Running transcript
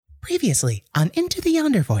Previously on Into the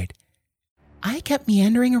Yonder Void. I kept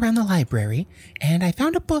meandering around the library, and I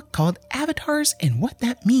found a book called Avatars and What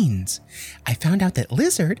That Means. I found out that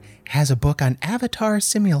Lizard has a book on Avatar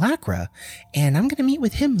Simulacra, and I'm going to meet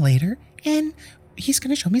with him later, and he's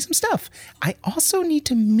going to show me some stuff. I also need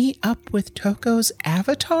to meet up with Toko's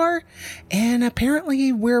avatar, and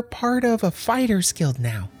apparently we're part of a Fighters Guild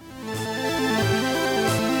now.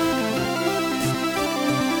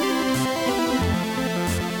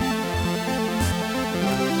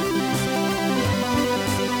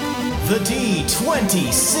 The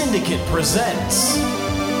D20 Syndicate presents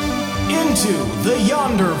Into the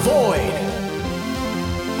Yonder Void.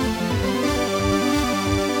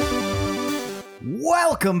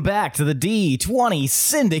 Welcome back to the D20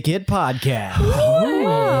 Syndicate podcast.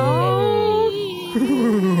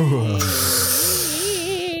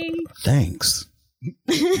 Thanks.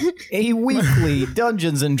 A weekly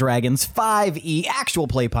Dungeons & Dragons 5e actual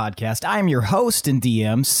play podcast. I am your host and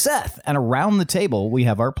DM, Seth, and around the table we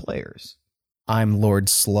have our players. I'm Lord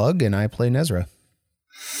Slug, and I play Nezra.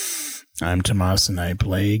 I'm Tomas, and I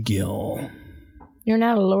play Gil. You're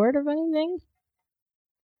not a lord of anything?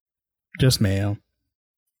 Just Mayo.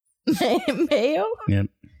 Mayo? Yep.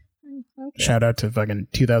 Okay. Shout out to fucking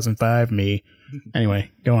 2005 me.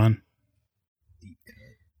 Anyway, go on.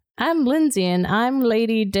 I'm Lindsay, and I'm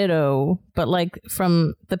Lady Ditto, but like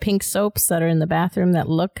from the pink soaps that are in the bathroom that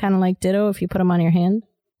look kind of like Ditto if you put them on your hand.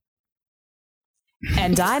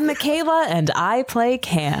 And I'm Michaela, and I play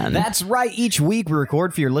Can. That's right. Each week we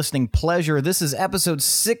record for your listening pleasure. This is episode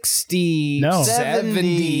 60. No.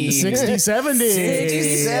 70. 60, 70.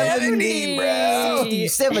 70, bro. 60,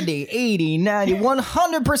 70, 80, 90.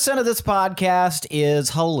 100% of this podcast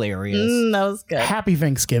is hilarious. That was good. Happy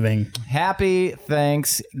Thanksgiving. Happy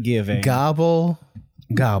Thanksgiving. Gobble,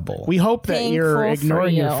 gobble. We hope that you're Thankful ignoring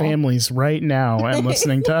for your you. families right now and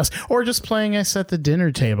listening to us, or just playing us at the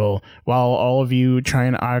dinner table while all of you try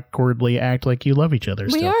and awkwardly act like you love each other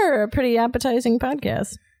We still. are a pretty appetizing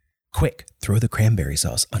podcast. Quick, throw the cranberry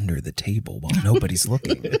sauce under the table while nobody's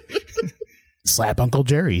looking. Slap Uncle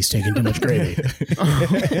Jerry. He's taking too much gravy.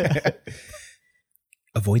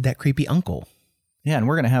 Avoid that creepy uncle. Yeah, and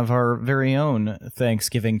we're going to have our very own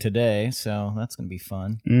Thanksgiving today, so that's going to be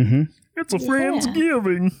fun. Mm-hmm. It's a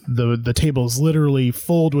Friendsgiving. The table's literally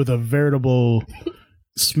filled with a veritable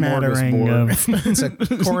smattering of It's a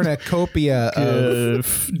cornucopia of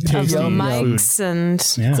tasty mics food.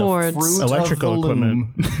 and Yeah. cords. Fruit Electrical of the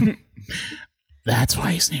loom. equipment. That's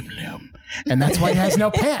why he's named Loom. And that's why he has no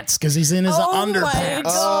pants, because he's in his underpants.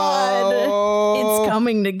 my God. It's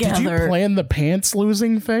coming Did you together. plan the pants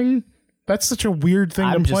losing thing? That's such a weird thing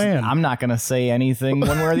to plan. I'm not going to say anything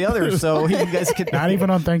one way or the other, so you guys can... Not even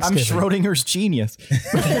on I'm Thanksgiving. Schrodinger's genius.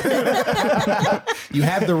 You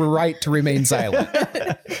have the right to remain silent.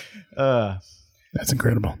 That's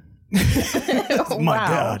incredible. My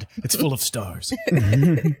God, it's full of stars.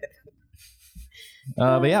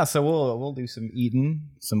 But yeah, so we'll do some eating.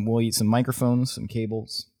 We'll eat some microphones, some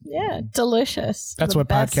cables. Yeah, delicious. That's The what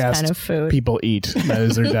best podcast kind of food. people eat. That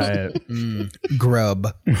is their diet. Grub.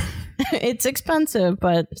 It's expensive,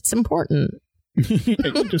 but it's important.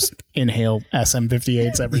 Just inhale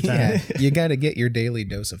SM58s every time. Yeah, you got to get your daily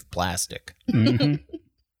dose of plastic. Mhm.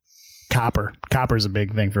 Copper. Copper's a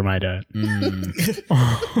big thing for my diet.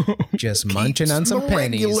 Just munching on some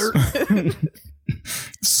pennies.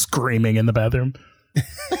 Screaming in the bathroom.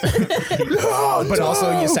 But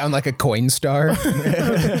also you sound like a coin star.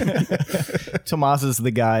 Tomas is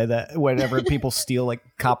the guy that whenever people steal like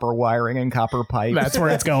copper wiring and copper pipe. That's where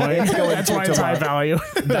it's going. That's why it's high value.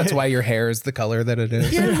 That's why your hair is the color that it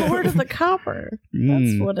is. You're Lord of the Copper.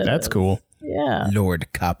 That's what it That's is. cool. Yeah.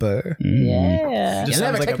 Lord Copper. Yeah. Just You'll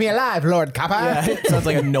never sounds like take me alive, Lord Copper. Yeah, sounds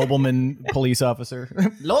like a nobleman police officer.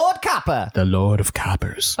 Lord Copper. The Lord of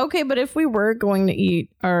Coppers. Okay, but if we were going to eat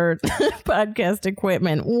our podcast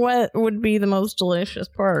equipment, what would be the most delicious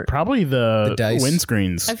part? Probably the dice.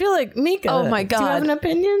 windscreens. I feel like Mika. Oh my Do you have God. an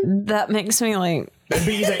opinion? That makes me like, That'd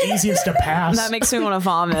be the easiest to pass. that makes me want to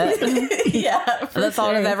vomit. Yeah. The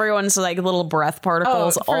thought of everyone's like little breath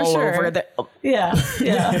particles Oh, for all sure. over the. Yeah.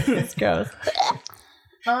 It's gross.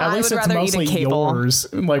 At I least would it's rather eat a mostly cable. yours.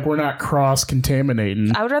 Like we're not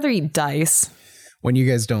cross-contaminating. I would rather eat dice. When you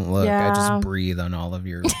guys don't look, I Yeah. just breathe on all of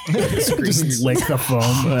your Just screens. lick the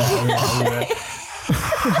foam.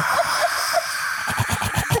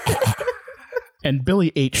 And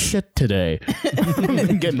Billy ate shit today.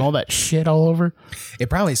 Getting all that shit all over. It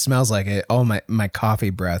probably smells like it. Oh, my coffee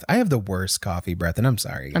breath. I have the worst coffee breath, and I'm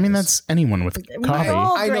sorry. I mean, guys. that's anyone with coffee.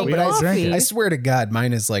 all I know, drink but coffee. I swear to God,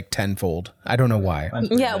 mine is like tenfold. I don't know why.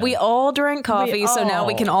 Yeah, we all drank coffee, so now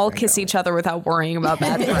we can all kiss each other without worrying about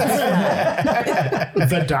bad breath.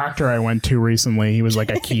 The doctor I went to recently, he was like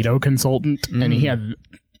a keto consultant, and he had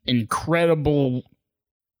incredible,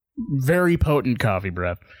 very potent coffee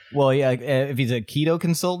breath. Well, yeah, if he's a keto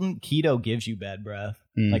consultant, keto gives you bad breath.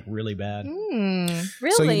 Like really bad.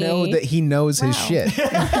 Really? So you know that he knows his shit.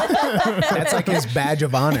 That's like his badge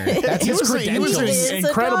of honor. That's his He credentials. was He's in a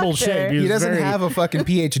incredible doctor. shape. He was doesn't very- have a fucking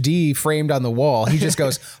PhD framed on the wall. He just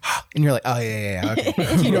goes, and you're like, oh, yeah. Okay.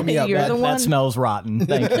 Keto me up, You're bud. the one. That smells rotten.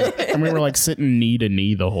 Thank you. And we were like sitting knee to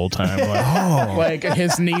knee the whole time. Like, like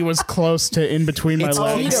his knee was close to in between my It's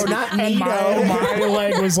legs. keto, not and my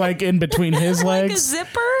leg was like in between his Like a legs.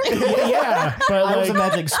 zipper? Yeah, but I was like,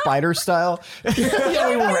 imagining spider style. yeah,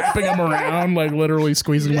 we were wrapping him around, like literally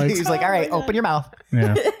squeezing my. He's like, all right, open your mouth.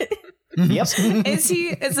 Yeah. Yep.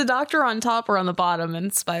 Is the doctor on top or on the bottom in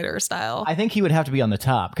spider style? I think he would have to be on the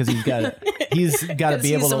top because he's got to be He's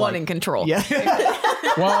able to the one like, in control. Yeah.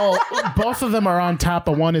 Well, both of them are on top,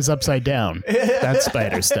 but one is upside down. That's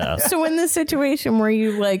spider stuff. So in this situation, were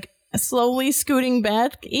you like slowly scooting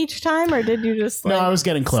back each time, or did you just No, like, I was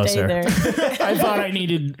getting stay closer. there? I thought I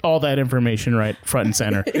needed all that information right front and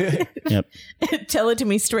center. Yep. Tell it to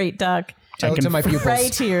me straight, Doc. Tell it to my pupils.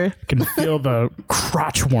 Right here. I can feel the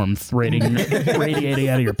crotch warmth radiating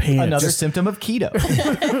out of your pants. Another symptom of keto.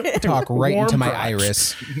 Talk right Warm into my crotch.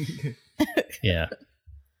 iris. Yeah.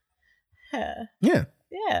 Yeah. Yeah.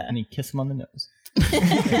 And he kissed him on the nose.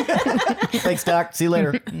 Thanks, Doc. See you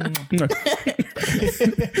later.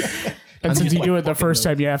 And since you do it the first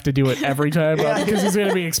time, you have to do it every time because he's going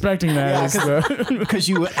to be expecting that. Because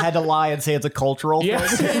you had to lie and say it's a cultural Yeah,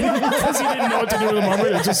 thing. because he didn't know what to do with the moment.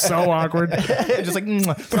 It's just so awkward. Just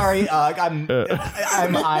like, sorry, I'm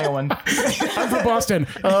Iowan. I'm from Boston.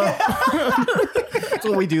 That's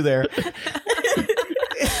what we do there.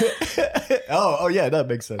 Oh yeah, that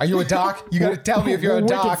makes sense. Are you a doc? You got to tell me if you're a Wicked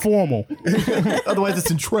doc. formal. Otherwise,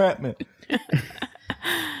 it's entrapment.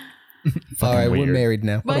 All right, we're weird. married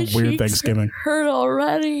now. My weird cheeks Thanksgiving. hurt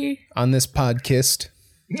already. On this podcast.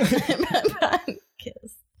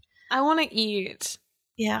 Kiss. I want to eat.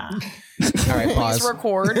 Yeah. All right, Please pause.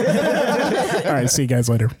 record. All right, see you guys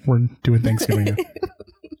later. We're doing Thanksgiving now.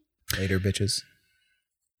 Later, bitches.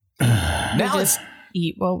 Now it's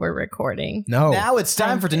Eat while we're recording. No. now it's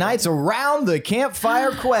time for tonight's around the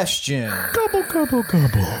campfire question. Gobble, gobble,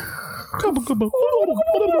 gobble. Gobble, gobble.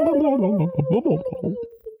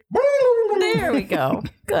 There we go.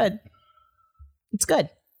 Good. It's good.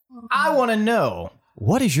 I want to know,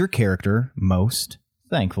 what is your character most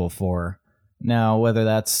thankful for? Now, whether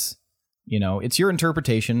that's, it's your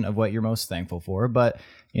interpretation of what you're most thankful for, but,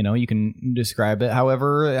 you can describe it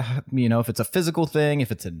however, if it's a physical thing,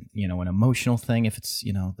 if it's an emotional thing, if it's,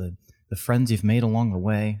 the friends you've made along the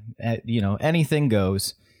way, anything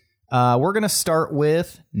goes. We're going to start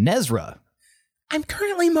with Nezra. I'm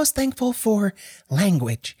currently most thankful for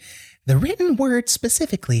language. The written word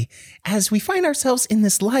specifically, as we find ourselves in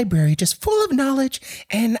this library just full of knowledge,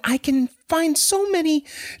 and I can find so many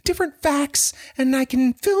different facts, and I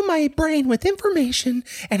can fill my brain with information,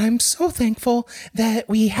 and I'm so thankful that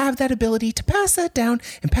we have that ability to pass that down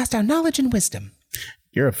and pass down knowledge and wisdom.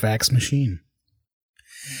 You're a fax machine.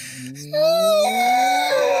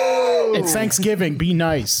 It's Thanksgiving. Be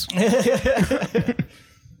nice.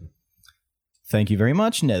 Thank you very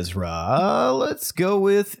much, Nezra. Let's go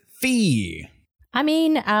with Fee. I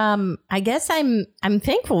mean, I guess I'm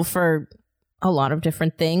thankful for a lot of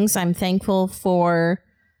different things. I'm thankful for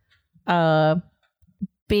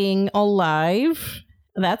being alive.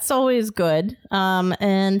 That's always good.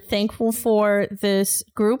 And thankful for this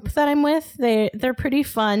group that I'm with. They're pretty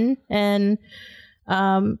fun, and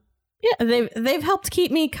they've helped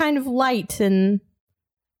keep me kind of light, and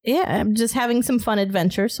I'm just having some fun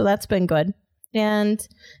adventures, so that's been good. And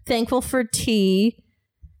thankful for tea,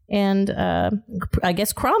 and I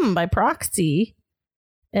guess Crumb by proxy,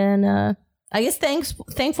 and I guess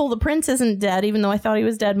thankful the prince isn't dead, even though I thought he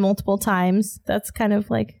was dead multiple times. That's kind of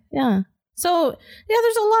like, yeah. So yeah,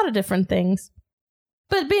 there's a lot of different things,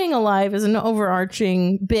 but being alive is an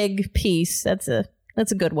overarching big piece. That's a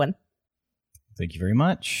good one. Thank you very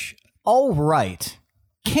much. All right.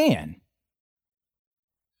 Can.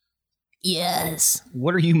 Yes,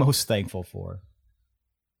 What are you most thankful for?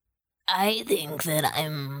 I think that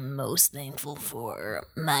I'm most thankful for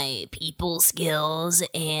my people skills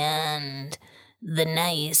and the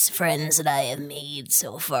nice friends that I have made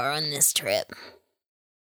so far on this trip.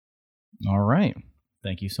 All right.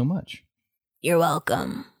 Thank you so much. You're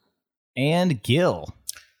welcome. And Gil.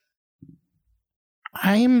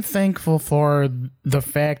 I am thankful for the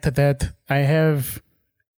fact that I have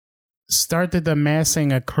started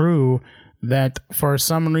amassing a crew that for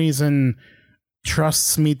some reason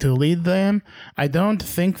trusts me to lead them. I don't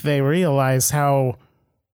think they realize how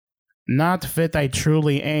not fit I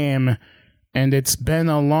truly am, and it's been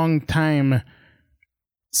a long time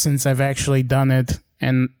since I've actually done it,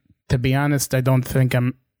 and to be honest, I don't think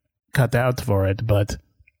I'm cut out for it, but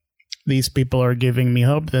these people are giving me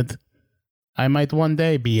hope that I might one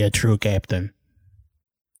day be a true captain.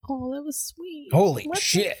 Oh, that was sweet. Holy What the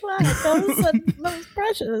shit. fuck? That was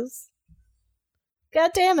precious.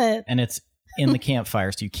 God damn it. And it's in the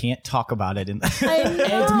campfire, so you can't talk about it. I know.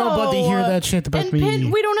 And nobody hear that shit about And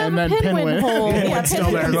me. we don't have And a then Pinwin hole. Pinwin's Yeah,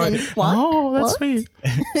 still there Pinwin's going, in- what? oh, that's What? sweet.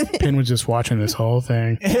 Pin was just watching this whole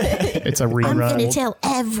thing. It's a I'm going to rerun. tell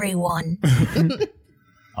everyone.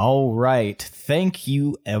 All right. Thank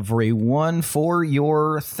you, everyone, for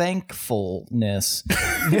your thankfulness.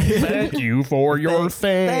 Thank you for your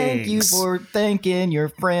Thank you for thanking your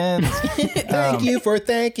friends. Thank you for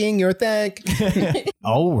thanking your thank.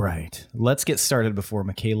 All right. Let's get started before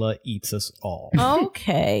Michaela eats us all.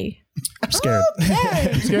 Okay. I'm scared.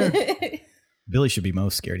 I'm scared. Billy should be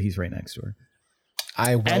most scared. He's right next to her.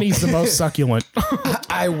 And he's the most succulent.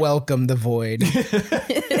 I welcome the void.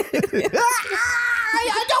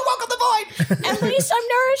 I don't welcome the void. At least I'm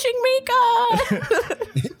nourishing Mika.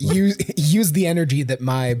 Use the energy that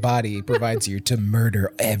my body provides you to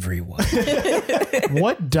murder everyone.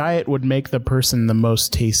 What diet would make the person the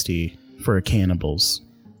most tasty for cannibals?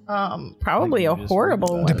 Probably a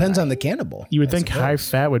horrible one. Depends on the cannibal. You would think high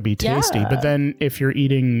fat would be tasty, Yeah. but then if you're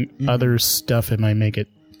eating other stuff, it might make it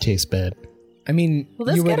taste bad. I mean, Will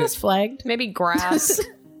this you get would, us flagged? Maybe grass.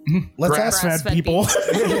 let's ask. Grass-fed people.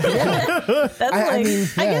 That's I mean,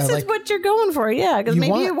 I yeah, guess like- it's what you're going for, yeah. Because You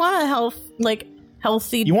maybe want- you want a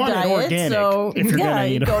healthy You want it diet. organic So if you're yeah, gonna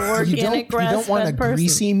you eat go it. organic you don't want a grass-fed person.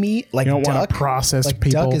 greasy meat like You don't duck. want to process like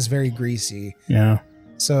people. duck is very greasy. Yeah.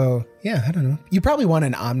 So yeah, I don't know. You probably want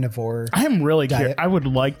an omnivore. I am really Diet. curious. I would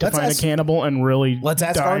like to Let's find ask- a cannibal and really Let's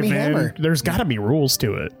ask dive Armie in. Hammer. There's got to be rules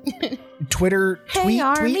to it. Twitter Hey, tweet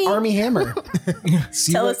Army. Army Hammer.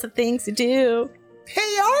 See Tell what- us the things you do.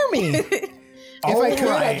 Hey Army. If I could,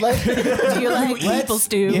 I'd like. Do you like people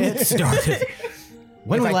stew? Get started.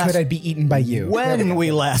 If I could, I'd be eaten by you. When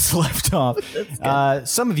we last left off,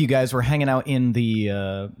 some of you guys were hanging out in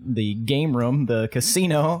the game room, the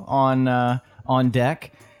casino on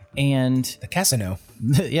deck, and The Casino.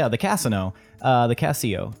 yeah, the casino, the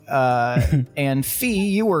Casio, and Fee,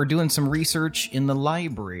 you were doing some research in the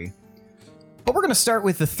library. But we're gonna start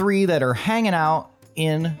with the three that are hanging out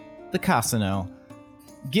in the casino: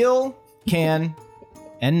 Gil, Can,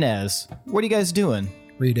 and Nez. What are you guys doing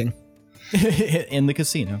Reading. in the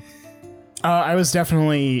casino? I was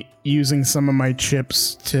definitely using some of my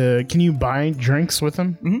chips to. Can you buy drinks with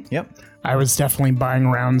them? Mm-hmm. Yep. I was definitely buying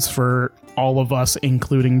rounds for all of us,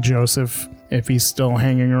 including Joseph, if he's still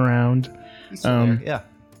hanging around. Yeah.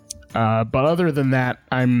 But other than that,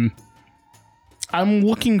 I'm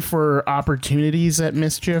looking for opportunities at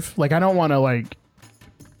mischief. Like I don't want to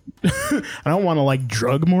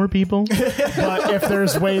drug more people. But if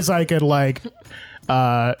there's ways I could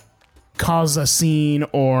cause a scene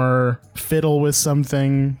or fiddle with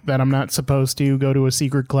something that I'm not supposed to, go to a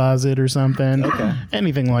secret closet or something. Okay.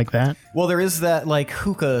 Anything like that. Well, there is that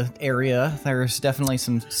hookah area. There's definitely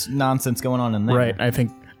some nonsense going on in there. Right.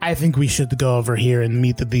 I think we should go over here and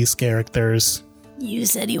meet these characters. You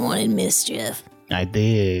said you wanted mischief. I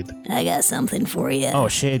did. I got something for you. Oh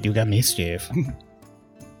shit, you got mischief.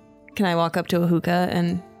 Can I walk up to a hookah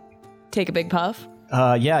and take a big puff?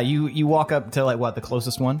 Yeah. You walk up to the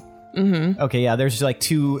closest one. Mm-hmm. Okay. Yeah. There's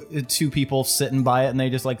two people sitting by it, and they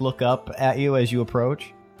just look up at you as you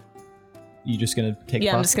approach. You just gonna take?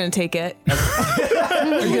 Yeah, a I'm puff? just gonna take it.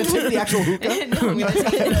 Are you gonna take the actual hookah? No, I'm gonna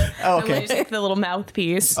take it. Oh, I'm gonna okay. take the little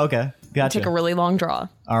mouthpiece. Okay. Gotcha. Take a really long draw.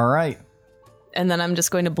 All right. And then I'm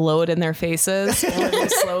just going to blow it in their faces really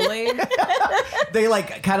slowly. They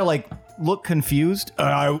look confused.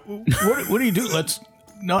 What do you do? That's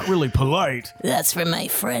not really polite. That's for my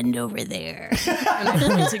friend over there. And I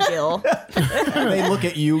point to Gil. They look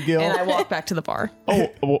at you, Gil. And I walk back to the bar.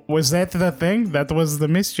 Oh, was that the thing? That was the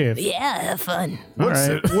mischief. Yeah, have fun. What's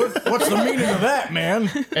right. what's the meaning of that, man?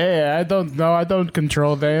 Hey, I don't know. I don't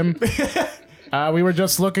control them. We were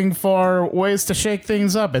just looking for ways to shake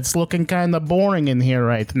things up. It's looking kind of boring in here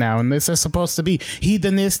right now, and this is supposed to be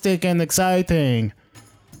hedonistic and exciting.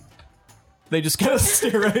 They just kind of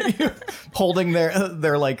stare at you, holding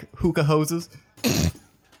their like hookah hoses.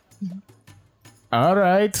 All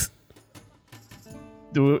right.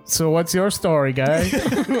 So what's your story, guy?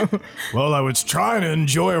 Well, I was trying to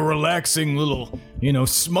enjoy a relaxing little,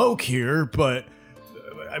 smoke here, but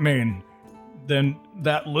I mean, then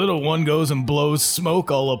that little one goes and blows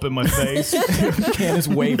smoke all up in my face. Can is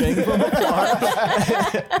waving from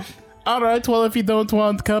afar. All right, well, if you don't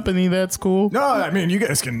want company, that's cool. No, I mean, you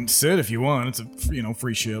guys can sit if you want. It's a,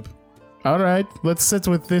 free ship. All right, let's sit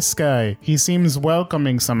with this guy. He seems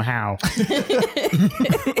welcoming somehow.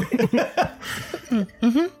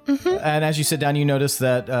 And as you sit down, you notice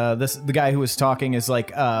that the guy who was talking is like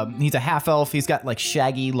he's a half elf. He's got like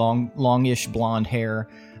shaggy, longish blonde hair.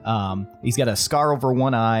 He's got a scar over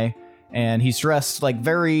one eye, and he's dressed like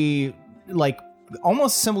very like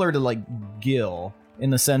almost similar to like Gil in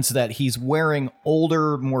the sense that he's wearing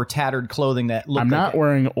older, more tattered clothing that look. I'm not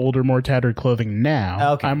wearing older, more tattered clothing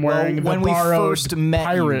now. Okay. I'm wearing the when we borrowed first met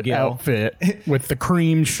pirate you, Gil. outfit with the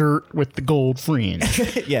cream shirt with the gold fringe.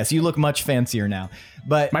 Yes, you look much fancier now.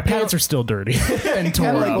 But My pants are still dirty and kind of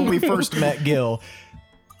torn like up. when we first met Gil.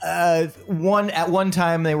 At one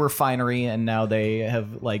time they were finery, and now they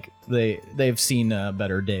have like they've seen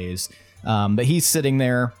better days. But he's sitting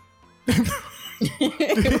there.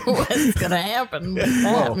 What's gonna happen with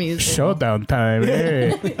that music? Showdown time.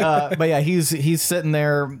 Hey. But yeah, he's sitting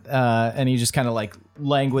there, and he just kind of like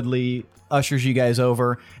languidly ushers you guys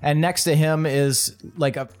over. And next to him is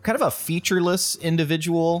like a kind of a featureless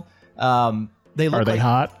individual. They look Are they like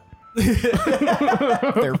hot?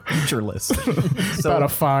 they're featureless. So About a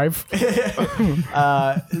 5.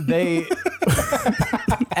 they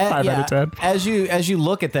 5 out of 10. As you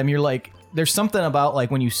look at them, you're like, there's something about like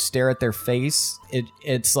when you stare at their face,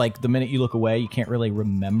 it's like the minute you look away, you can't really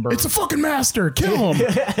remember It's a fucking master. Kill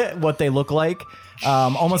him. what they look like.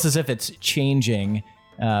 Almost as if it's changing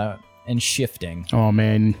and shifting. Oh,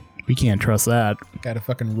 man. We can't trust that. Got a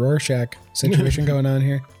fucking Rorschach situation going on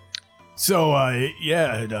here. So, I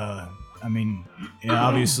mean,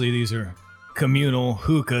 obviously these are communal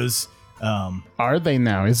hookahs. Are they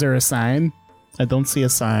now? Is there a sign? I don't see a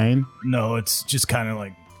sign. No, it's just kind of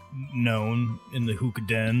like known in the hookah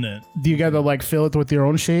den that Do you gotta like fill it with your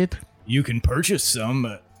own shit? you can purchase some,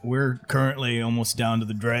 but we're currently almost down to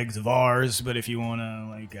the dregs of ours. But if you want to,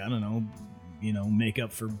 like, I don't know, make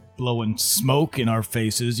up for blowing smoke in our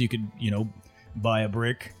faces, you could, buy a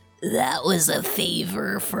brick. That was a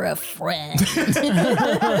favor for a friend.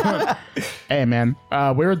 Hey, man.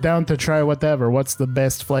 We're down to try whatever. What's the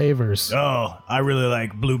best flavors? Oh, I really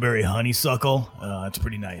like blueberry honeysuckle. It's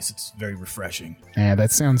pretty nice. It's very refreshing. Yeah,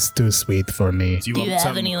 that sounds too sweet for me. Do you Do want you have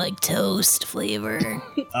something- any like toast flavor?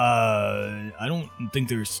 I don't think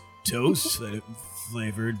there's toast that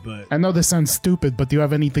flavored, but I know this sounds stupid, but do you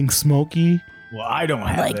have anything smoky? well, I don't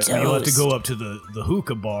have like it. You'll have to toast. go up to the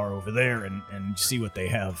hookah bar over there and see what they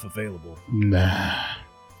have available. Nah.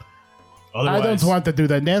 Otherwise, I don't want to do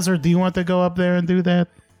that. Nazar, do you want to go up there and do that?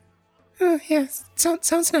 Yeah,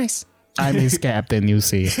 sounds nice. I'm his captain, you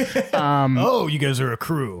see. Oh, you guys are a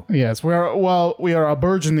crew. Yes, we are a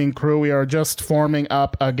burgeoning crew. We are just forming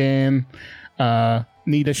up again.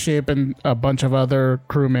 Need a ship and a bunch of other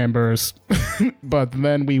crew members. But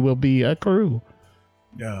then we will be a crew.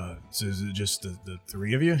 So is it just the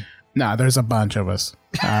three of you? Nah, there's a bunch of us.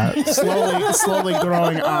 Slowly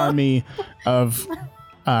growing army of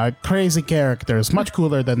crazy characters, much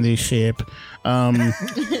cooler than this ship.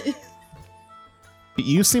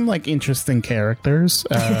 You seem like interesting characters.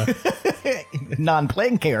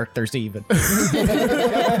 Non-playing characters, even.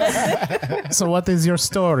 So what is your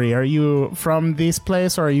story? Are you from this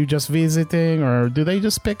place, or are you just visiting, or do they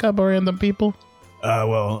just pick up random people?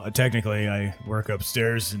 Well, technically, I work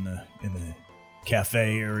upstairs in the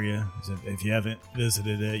cafe area. So if you haven't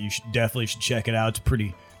visited it, you definitely should check it out. It's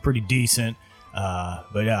pretty decent.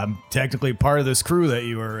 But yeah, I'm technically part of this crew that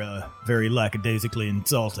you are very lackadaisically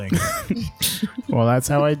insulting. Well, that's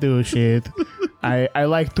how I do shit. I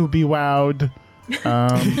like to be wowed.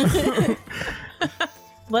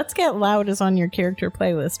 Let's Get Loud is on your character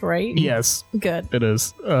playlist, right? Yes, Good. it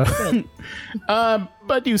is.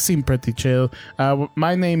 But you seem pretty chill.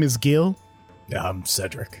 My name is Gil. Yeah, I'm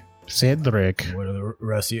Cedric. Cedric. What are the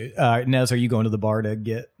rest of you? Nez, are you going to the bar to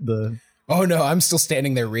get the... Oh no, I'm still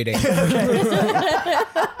standing there reading.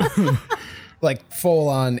 Like full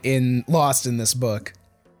on lost in this book.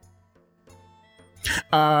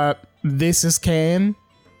 This is Ken.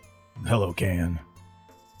 Hello, Can.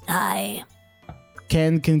 Hi.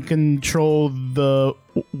 Ken can control the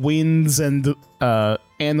winds and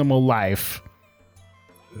animal life.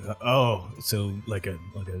 Oh, so like a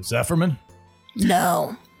Zephyrman?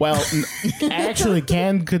 No. Well, actually,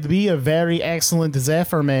 Ken could be a very excellent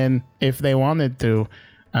Zephyr man if they wanted to.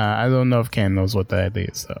 I don't know if Ken knows what that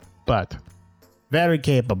is, though. But very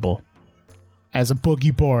capable. As a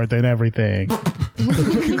boogie board and everything.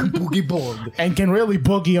 Boogie board. And can really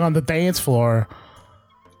boogie on the dance floor.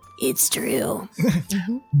 It's true.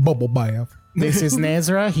 Bubble bath. This is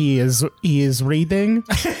Nazra. He is reading.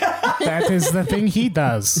 That is the thing he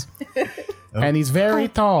does. And he's very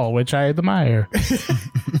tall, which I admire.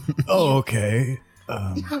 Oh, okay.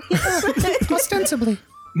 Ostensibly.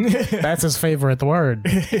 That's his favorite word.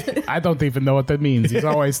 I don't even know what that means. He's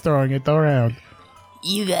always throwing it around.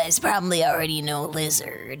 You guys probably already know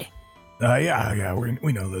Lizard. Yeah,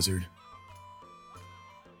 we know Lizard.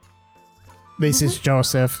 This is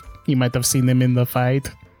Joseph. You might have seen him in the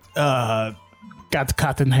fight. Got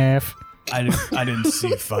cut in half. I didn't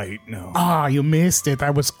see a fight, no. Ah, you missed it.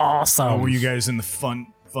 That was awesome. Oh, were you guys in the fun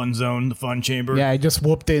zone, the fun chamber? Yeah, I just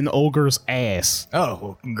whooped in Ogre's ass. Oh,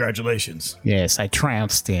 well, congratulations. Yes, I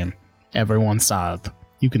trounced him. Everyone saw it.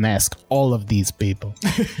 You can ask all of these people.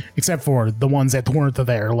 Except for the ones that weren't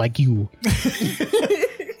there, like you.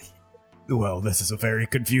 Well, this is a very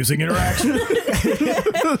confusing interaction.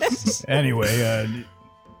 Anyway,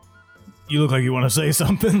 you look like you want to say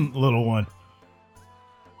something, little one.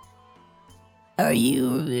 Are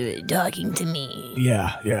you talking to me?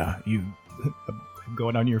 Yeah, you... I'm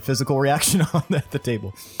going on your physical reaction on the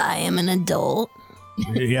table. I am an adult.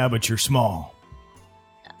 Yeah, but you're small.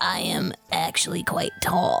 I am actually quite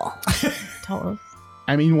tall.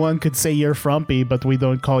 I mean, one could say you're frumpy, but we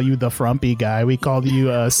don't call you the frumpy guy. We call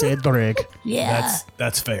you Cedric. Yeah.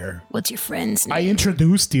 That's fair. What's your friend's name? I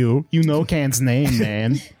introduced you. You know Can's name,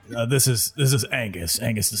 man. This is Angus.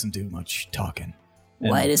 Angus doesn't do much talking.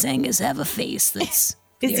 Why does Angus have a face that's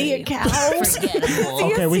Is he a cow? forgettable?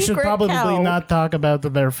 Okay, we should secret probably cow. not talk about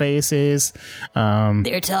their faces.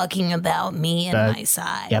 They're talking about me and my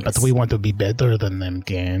size. Yeah, but we want to be better than them,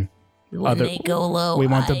 Can. When they go low, we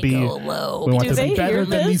want to I be- go low. We want Do to they be better hear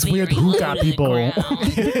than this? these weird Very low hookah to the people.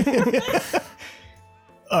 ground.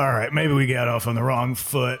 All right, maybe we got off on the wrong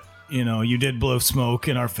foot. You know, you did blow smoke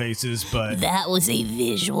in our faces, but... That was a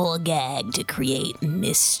visual gag to create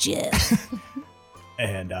mischief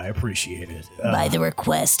And I appreciate it. by the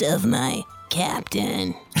request of my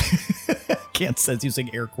captain. Can't sense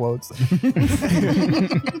using air quotes.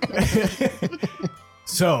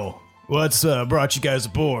 So, what's brought you guys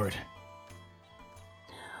aboard?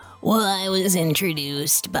 Well, I was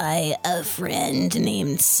introduced by a friend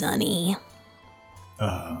named Sonny.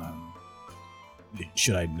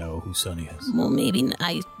 Should I know who Sonny is? Well, maybe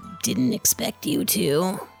I didn't expect you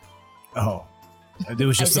to. Oh, it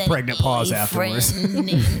was just I a said pregnant a pause afterwards. friend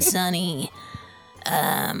named Sonny.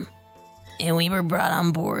 And we were brought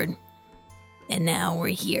on board. And now we're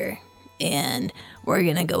here. And we're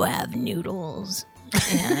gonna go have noodles.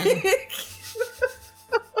 And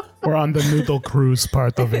We're on the noodle cruise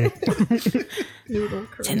part of it.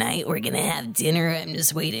 tonight we're gonna have dinner. I'm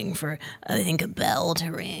just waiting for, I think, a bell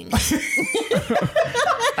to ring.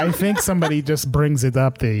 I think somebody just brings it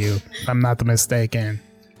up to you, if I'm not mistaken.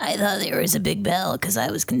 I thought there was a big bell because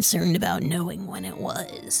I was concerned about knowing when it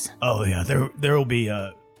was. Oh yeah, there will be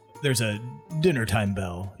there's a dinner time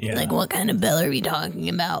bell. Yeah, Like, what kind of bell are we talking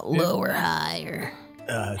about? Low or high? Or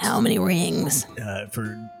it's, how many rings?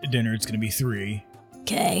 for dinner it's gonna be 3.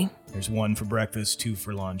 Okay. There's 1 for breakfast, 2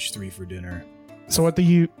 for lunch, 3 for dinner. So what do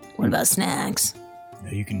you... What about snacks?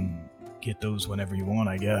 Yeah, you can get those whenever you want,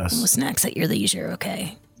 I guess. Well, snacks at your leisure,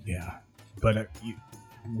 okay. Yeah, but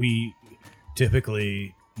we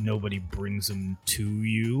typically nobody brings them to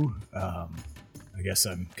you. I guess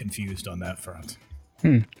I'm confused on that front.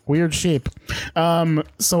 Weird shape.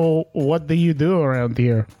 So what do you do around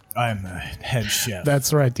here? I'm the head chef.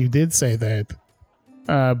 That's right, you did say that.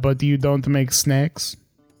 But you don't make snacks?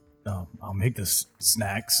 I'll make the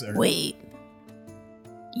snacks. Or, Wait.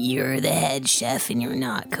 You're the head chef and you're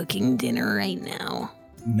not cooking dinner right now.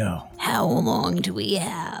 No, How long do we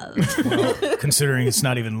have? well, considering it's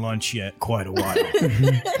not even lunch yet, quite a while.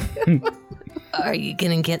 Are you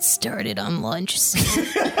gonna get started on lunch soon?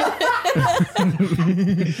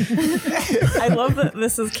 I love that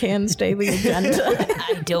this is Can's daily agenda.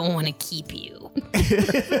 I don't want to keep you.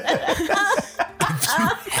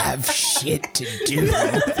 Have shit to do.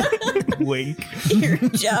 Wink. Your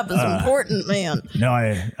job is important, man. No,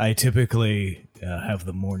 I typically have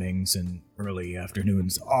the mornings and early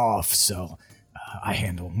afternoons off, so I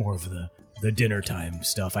handle more of the dinner time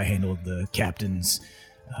stuff. I handle the captain's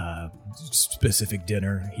specific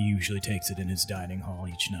dinner. He usually takes it in his dining hall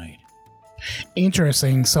each night.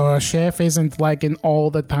 Interesting. So a chef isn't like an all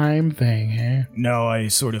the time thing, eh? No, I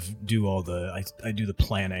sort of do all the I do the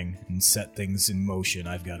planning and set things in motion.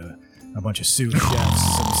 I've got a bunch of sous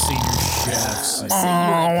chefs, some senior chefs. Oh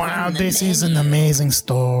wow, this is an amazing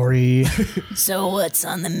story. So what's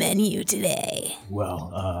on the menu today?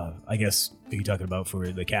 Well, I guess are you talking about for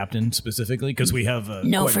the captain specifically? Because we have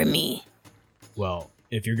No, for me. Well,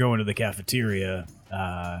 if you're going to the cafeteria,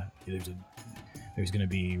 there's going to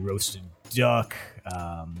be roasted duck,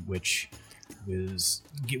 which is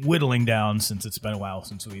whittling down since it's been a while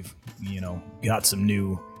since we've got some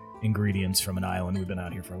new ingredients from an island. We've been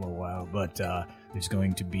out here for a little while, but there's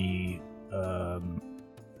going to be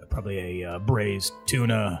probably a braised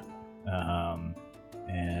tuna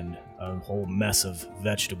and a whole mess of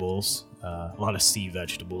vegetables, a lot of sea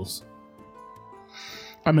vegetables.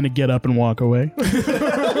 I'm gonna get up and walk away.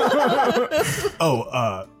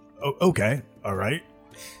 Okay, all right.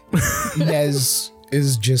 Nez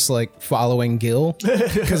is just like following Gil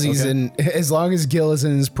because he's in. As long as Gil is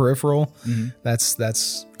in his peripheral,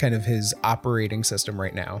 that's kind of his operating system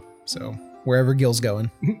right now. So wherever Gil's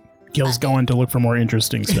going, Gil's going to look for more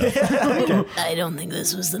interesting stuff. I don't think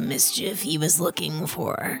this was the mischief he was looking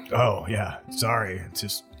for. Oh yeah, sorry. It's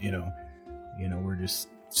just we're just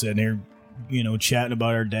sitting here, chatting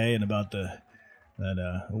about our day and about that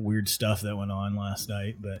weird stuff that went on last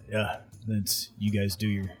night. But yeah, you guys do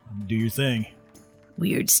your thing.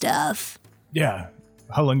 Weird stuff. Yeah.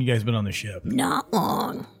 How long you guys been on the ship? Not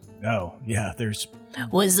long. Oh yeah,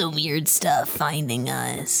 Was the weird stuff finding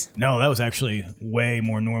us? No, that was actually way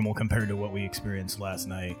more normal compared to what we experienced last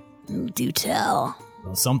night. Do tell.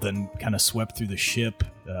 Well, something kind of swept through the ship.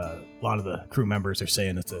 A lot of the crew members are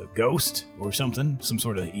saying it's a ghost or something, some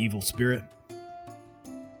sort of evil spirit.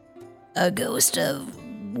 A ghost of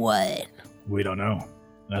what? We don't know.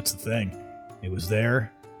 That's the thing. It was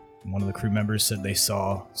there. One of the crew members said they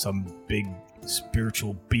saw some big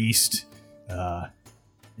spiritual beast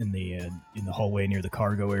in the hallway near the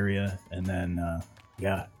cargo area, and then a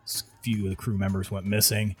few of the crew members went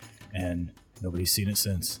missing, and nobody's seen it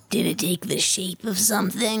since. Did it take the shape of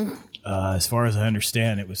something? As far as I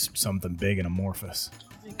understand, it was something big and amorphous.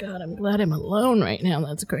 Oh my god, I'm glad I'm alone right now.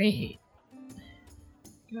 That's great.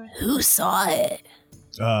 Who saw it?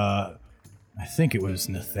 I think it was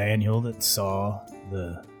Nathaniel that saw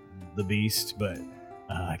the beast, but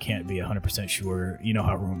I can't be 100% sure. You know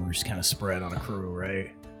how rumors kind of spread on a crew,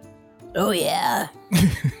 right? Oh, yeah.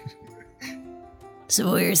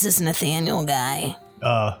 So where's this Nathaniel guy?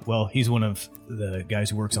 Well, he's one of the guys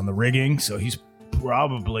who works on the rigging, so he's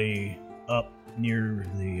probably up near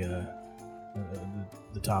the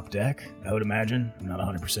top deck, I would imagine. I'm not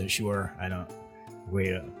 100% sure.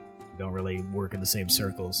 We don't really work in the same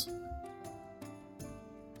circles.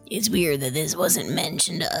 It's weird that this wasn't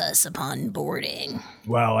mentioned to us upon boarding.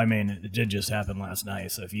 Well, I mean, it did just happen last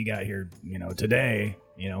night, so if you got here, today,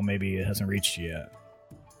 maybe it hasn't reached you yet.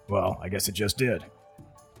 Well, I guess it just did.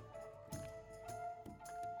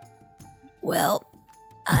 Well,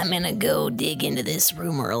 I'm gonna go dig into this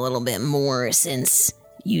rumor a little bit more since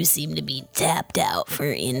you seem to be tapped out for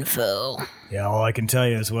info. Yeah, all I can tell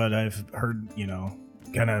you is what I've heard,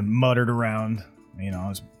 kind of muttered around. I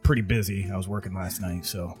was pretty busy. I was working last night,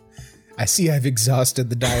 so. I see I've exhausted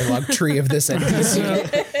the dialogue tree of this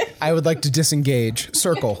NPC. I would like to disengage.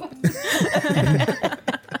 Circle.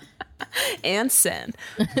 And send.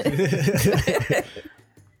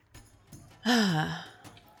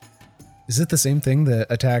 Is it the same thing that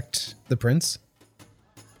attacked the prince?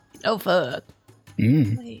 Oh, fuck.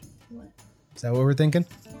 Wait, what? Is that what we're thinking?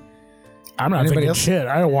 I'm not Anybody thinking else? shit.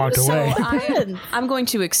 I walked away. I'm going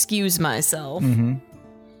to excuse myself.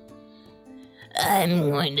 I'm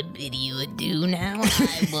going to bid you adieu now.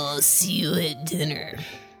 I will see you at dinner.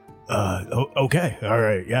 Okay. All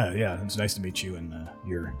right. Yeah. It's nice to meet you and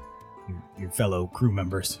your fellow crew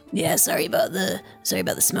members. Yeah, sorry about the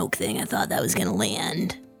smoke thing. I thought that was gonna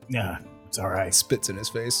land. Yeah, it's all right. Spits in his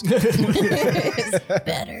face.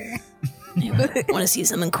 Better. Want to see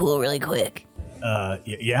something cool really quick?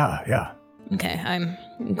 Yeah. Okay, I'm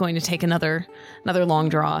going to take another long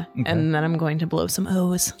draw, and then I'm going to blow some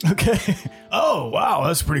O's. Okay. Oh, wow.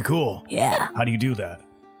 That's pretty cool. Yeah. How do you do that?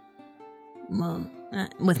 Well,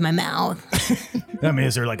 with my mouth. I mean,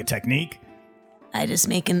 is there like a technique? I just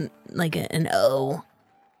make an O,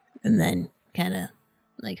 and then kind of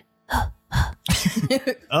like.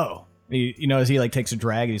 Oh. As he like takes a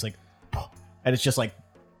drag, and he's like, and it's just like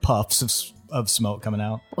puffs of smoke coming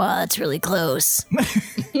out. Wow, that's really close.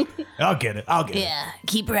 I'll get it. Yeah,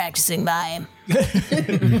 keep practicing. Bye.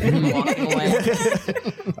 Walking away.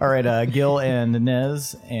 All right, Gil and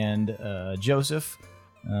Nez and Joseph,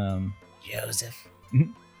 Joseph.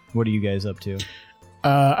 What are you guys up to?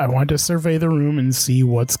 I want to survey the room and see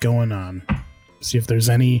what's going on. See if there's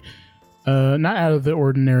any, not out of the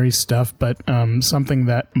ordinary stuff, but something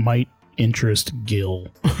that might interest Gil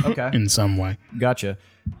Okay. in some way. Gotcha.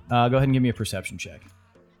 Go ahead and give me a perception check.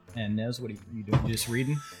 And Nez, what are you doing? You just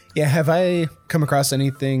reading? Yeah, have I come across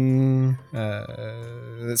anything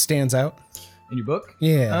that stands out? In your book?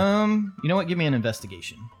 Yeah. You know what? Give me an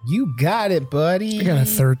investigation. You got it, buddy. I got a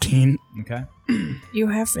 13. Okay. You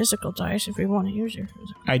have physical dice if you want to use your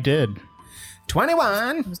physical. I did.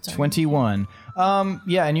 21. 21.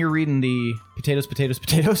 Yeah, and you're reading the potatoes.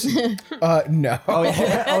 No. Oh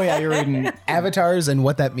yeah, you're reading. Avatars and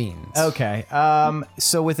what that means. Okay.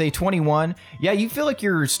 So with a 21, yeah, you feel like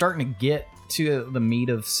you're starting to get to the meat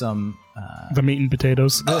of some The meat and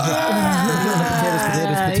potatoes.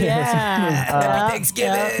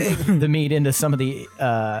 Thanksgiving. The meat into some of the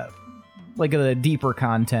like the deeper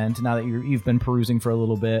content now that you've been perusing for a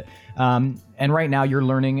little bit. And right now you're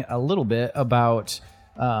learning a little bit about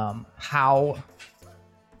how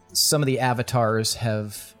some of the avatars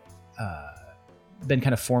have been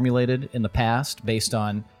kind of formulated in the past based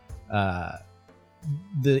on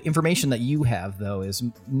the information that you have, though, is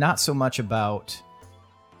not so much about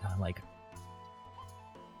like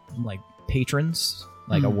patrons,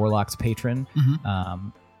 like a warlock's patron.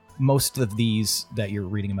 Most of these that you're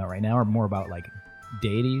reading about right now are more about like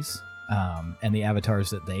deities and the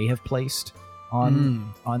avatars that they have placed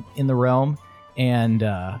on in the realm. And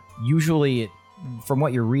usually, from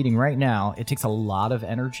what you're reading right now, it takes a lot of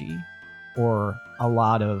energy or a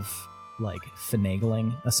lot of like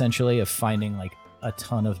finagling, essentially, of finding like a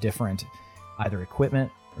ton of different either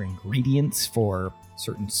equipment or ingredients for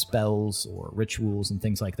certain spells or rituals and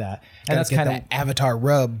things like that. And that's kind of avatar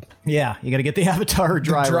rub. Yeah, you got to get the avatar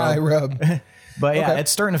dry rub. But yeah,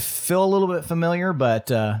 it's starting to feel a little bit familiar,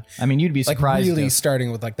 but I mean, you'd be surprised. Like really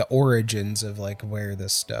starting with like the origins of like where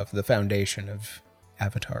this stuff, the foundation of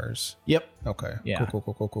avatars. Yep. Okay. Yeah.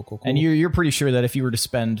 Cool. And you're pretty sure that if you were to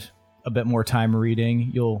spend a bit more time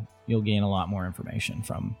reading, you'll gain a lot more information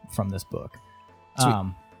from this book.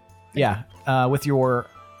 With your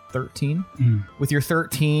 13,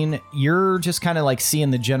 you're just kind of like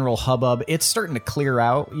seeing the general hubbub. It's starting to clear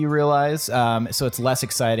out, you realize, so it's less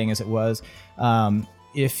exciting as it was.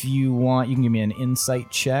 If you want, you can give me an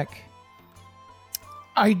insight check.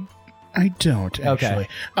 I don't actually. Okay.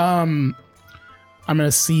 I'm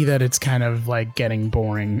gonna see that it's kind of like getting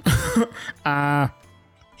boring.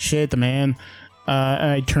 Shit, man.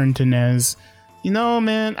 I turn to Nez. You know,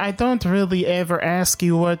 man, I don't really ever ask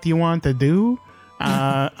you what you want to do.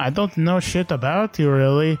 I don't know shit about you,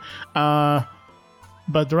 really.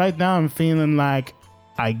 But right now I'm feeling like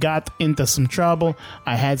I got into some trouble.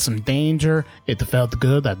 I had some danger. It felt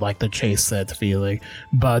good. I'd like to chase that feeling.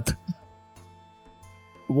 But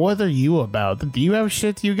what are you about? Do you have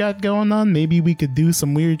shit you got going on? Maybe we could do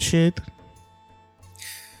some weird shit.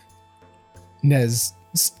 Nez,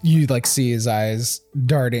 you like see his eyes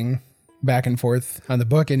darting back and forth on the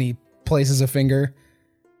book, and he places a finger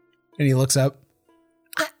and he looks up.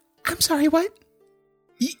 I'm sorry, what?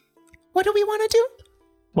 What do we want to do?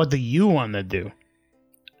 What do you want to do?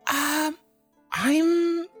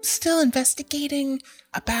 I'm still investigating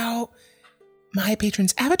about my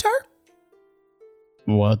patron's avatar.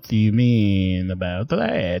 What do you mean about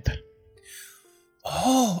that?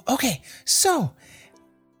 Oh, okay. So,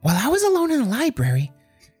 while I was alone in the library,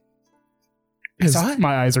 I saw it.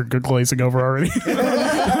 My eyes are glazing over already.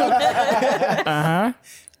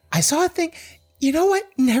 I saw a thing. You know what?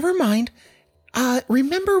 Never mind.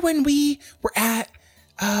 Remember when we were at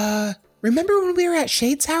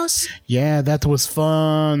Shade's house? Yeah, that was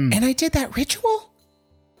fun. And I did that ritual?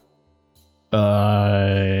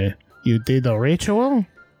 You did a ritual?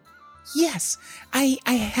 Yes. I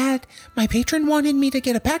had my patron wanted me to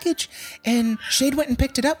get a package, and Shade went and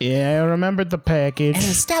picked it up. Yeah, I remember the package. And I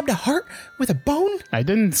stabbed a heart with a bone. I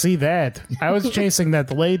didn't see that. I was chasing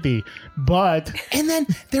that lady, but... And then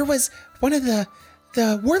there was one of the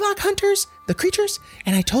warlock hunters, the creatures,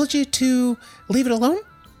 and I told you to leave it alone?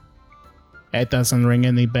 That doesn't ring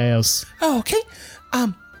any bells. Oh, okay.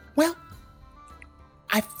 Well,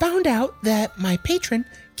 I found out that my patron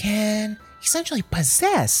can essentially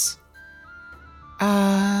possess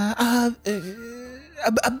a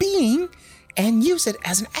being and use it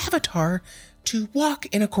as an avatar to walk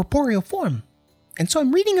in a corporeal form. And so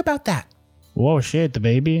I'm reading about that. Whoa, shit,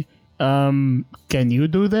 baby. Can you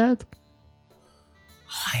do that?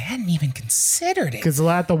 Oh, I hadn't even considered it. Because a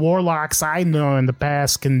lot of the warlocks I know in the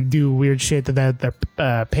past can do weird shit that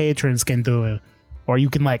their patrons can do. Or you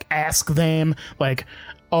can, like, ask them, like,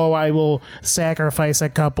 oh, I will sacrifice a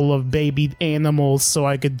couple of baby animals so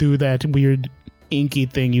I could do that weird inky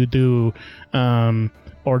thing you do,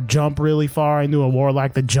 or jump really far. I knew a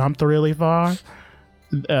warlock that jumped really far,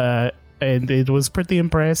 and it was pretty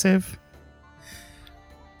impressive.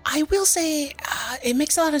 I will say it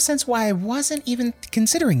makes a lot of sense why I wasn't even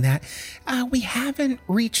considering that. We haven't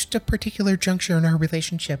reached a particular juncture in our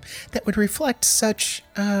relationship that would reflect such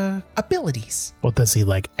abilities. Well, does he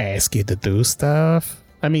like ask you to do stuff?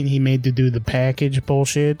 I mean, he made you do the package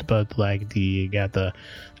bullshit, but like, do you got to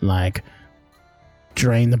like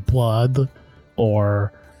drain the blood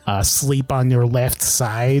or sleep on your left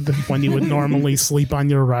side when you would normally sleep on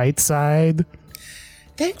your right side?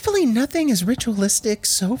 Thankfully, nothing is ritualistic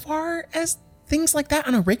so far as things like that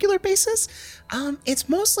on a regular basis. It's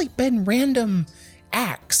mostly been random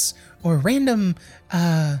acts or random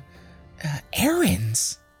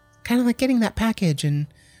errands, kind of like getting that package and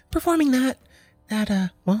performing that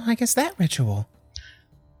ritual.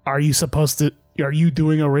 Are you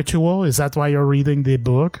doing a ritual? Is that why you're reading the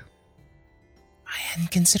book? I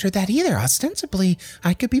hadn't considered that either. Ostensibly,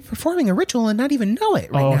 I could be performing a ritual and not even know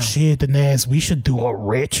it right now. Oh shit, Nez, we should do a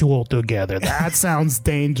ritual together. That sounds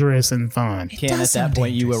dangerous and fun. Can at that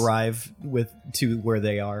point you arrive to where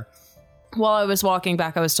they are? While I was walking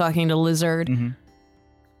back, I was talking to Lizard.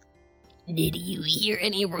 Did you hear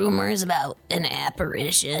any rumors about an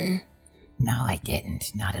apparition? No, I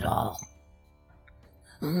didn't. Not at all.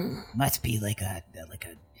 Must be like a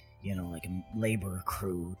labor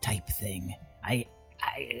crew type thing. I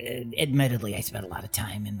admittedly, I spent a lot of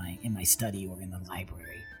time in my study or in the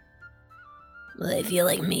library. Well, I feel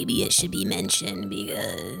like maybe it should be mentioned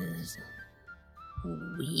because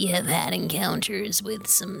we have had encounters with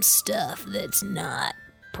some stuff that's not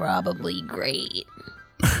probably great.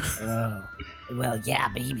 Oh, well, yeah,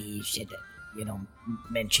 maybe you should,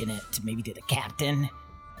 mention it to the captain.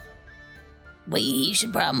 Well, he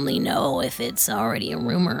should probably know if it's already a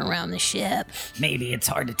rumor around the ship. Maybe it's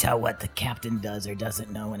hard to tell what the captain does or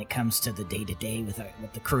doesn't know when it comes to the day-to-day with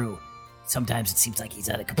the crew. Sometimes it seems like he's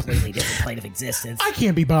on a completely different plane of existence. I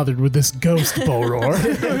can't be bothered with this ghost,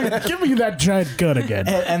 Boror. Give me that giant gun again.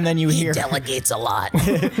 And then you hear... He delegates a lot.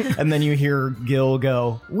 And then you hear Gil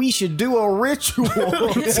go, we should do a ritual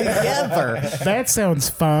together. That sounds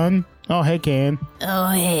fun. Oh, hey, Can.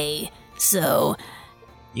 Oh, hey. So...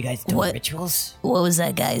 You guys do rituals? What was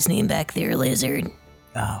that guy's name back there, Lizard?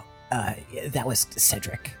 Oh, that was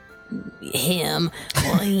Cedric. Him?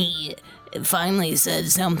 Well, he finally said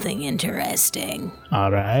something interesting.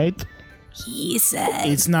 All right. He said...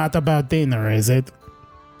 It's not about dinner, is it?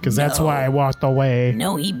 Because that's why I walked away.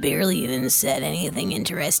 No, he barely even said anything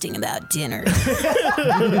interesting about dinner.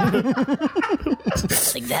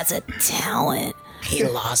 Like, that's a talent. He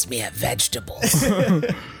lost me at vegetables.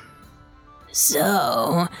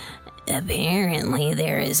 So, apparently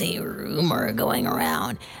there is a rumor going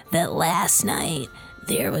around that last night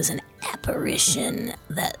there was an apparition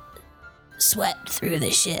that swept through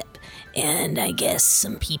the ship, and I guess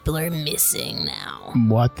some people are missing now.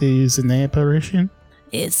 What is an apparition?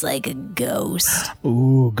 It's like a ghost.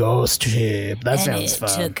 Ooh, ghost ship. That sounds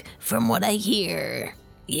fun. From what I hear,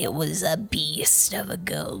 it was a beast of a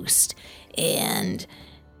ghost, and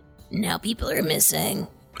now people are missing.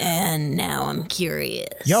 And now I'm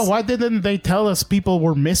curious. Yo, why didn't they tell us people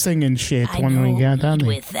were missing and shit when we got down there?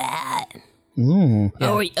 With that. Ooh.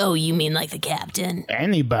 Yeah. Oh, you mean like the captain?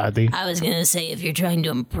 Anybody. I was gonna say, if you're trying to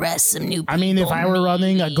impress some new people. I mean, if I were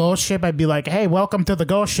running a ghost ship, I'd be like, hey, welcome to the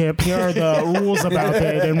ghost ship. Here are the rules about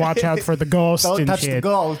it, and watch out for the ghosts and shit. Don't touch the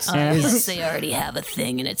ghosts. Unless they already have a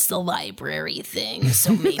thing, and it's the library thing,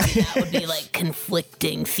 so maybe that would be like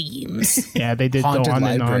conflicting themes. Yeah, they did Haunted go on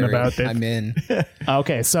library. and on about it. I'm in.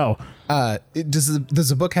 Okay, so... does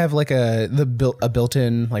the book have like a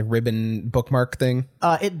built-in like ribbon bookmark thing?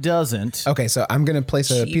 It doesn't. Okay, so I'm gonna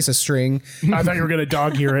place a piece of string. I thought you were going to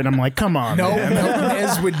dog ear it. I'm like, come on. No, man.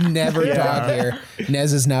 Nez would never dog ear.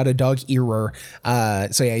 Nez is not a dog earer.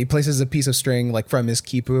 So yeah, he places a piece of string like from his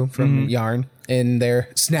kipu from yarn in there,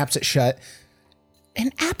 snaps it shut.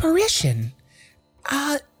 An apparition.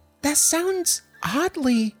 That sounds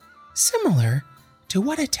oddly similar to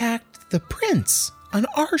what attacked the prince on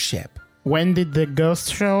our ship. When did the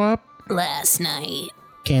ghost show up? Last night.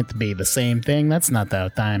 Can't be the same thing. That's not how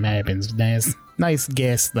time happens. Nice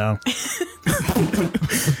guess, though.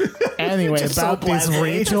 Anyway, about this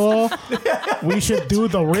ritual, we should do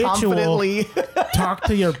the ritual. Talk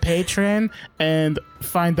to your patron and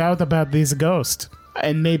find out about this ghost.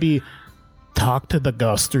 And maybe talk to the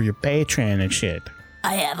ghost through your patron and shit.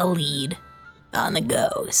 I have a lead on the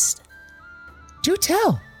ghost. Do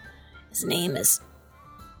tell. His name is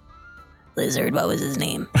Lizard, what was his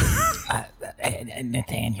name?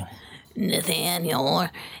 Nathaniel. Nathaniel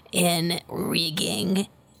and Rigging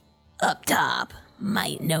up top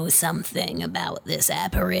might know something about this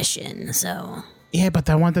apparition, so... Yeah, but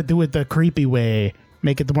I want to do it the creepy way.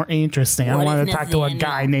 Make it more interesting. I What want if to talk to a Nathaniel-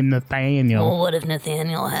 guy named Nathaniel. Well, what if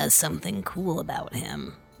Nathaniel has something cool about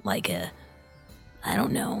him? Like I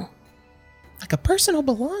don't know. Like a personal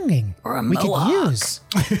belonging Or a we could mohawk. use.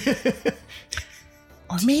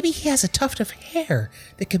 Or maybe he has a tuft of hair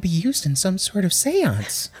that could be used in some sort of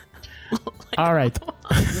seance. All right.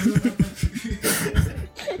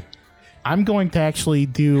 I'm going to actually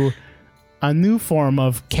do a new form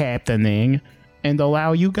of captaining and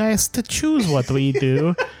allow you guys to choose what we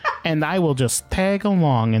do, and I will just tag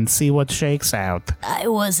along and see what shakes out. I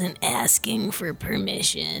wasn't asking for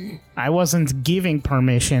permission. I wasn't giving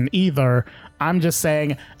permission either. I'm just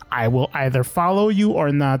saying I will either follow you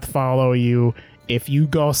or not follow you if you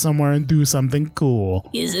go somewhere and do something cool.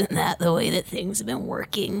 Isn't that the way that things have been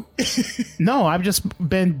working? No, I've just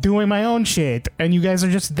been doing my own shit, and you guys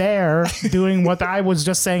are just there doing what I was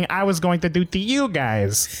just saying I was going to do to you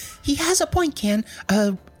guys. He has a point, Can.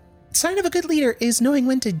 A sign of a good leader is knowing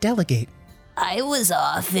when to delegate. I was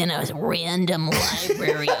off in a random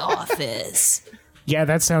library office. Yeah,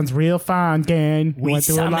 that sounds real fun, Ken. We Went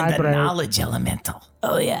to a summoned the library. knowledge elemental.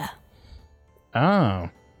 Oh, yeah. Oh.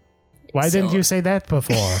 Why didn't So- you say that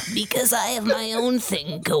before? Because I have my own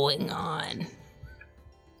thing going on.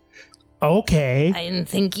 Okay. I didn't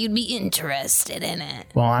think you'd be interested in it.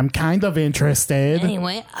 Well, I'm kind of interested.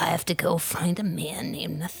 Anyway, I have to go find a man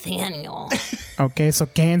named Nathaniel. Okay, so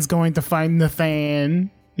Ken's going to find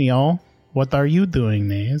Nathaniel. What are you doing,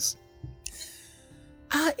 Naze?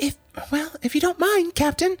 If you don't mind,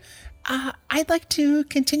 Captain, I'd like to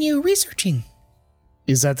continue researching.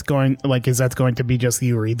 Is that going to be just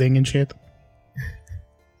you reading and shit?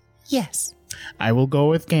 Yes. I will go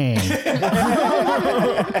with Ken.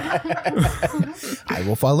 I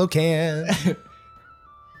will follow Can.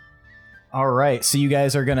 All right, so you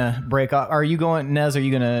guys are gonna break off. Are you going, Nez? Where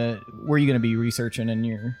are you gonna be researching in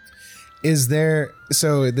your? Is there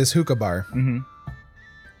this hookah bar? Mm-hmm.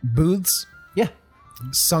 Booths? Yeah.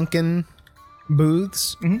 Sunken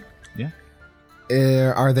booths? Mm-hmm. Yeah.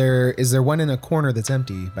 Is there one in a corner that's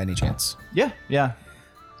empty by any chance? Yeah.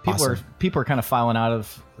 Awesome. People are kind of filing out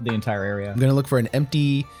of the entire area. I'm gonna look for an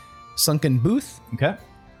empty sunken booth Okay.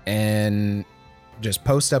 and just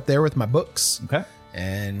post up there with my books Okay.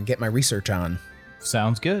 and get my research on.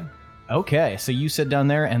 Sounds good. Okay, so you sit down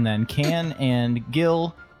there, and then Can and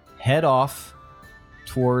Gil head off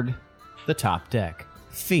toward the top deck.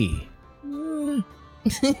 Fee.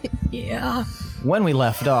 Yeah. When we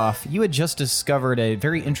left off, you had just discovered a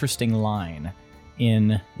very interesting line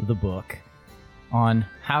in the book on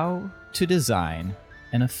how to design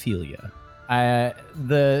an Ophelia.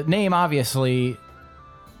 The name obviously,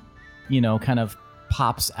 kind of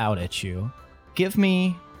pops out at you. Give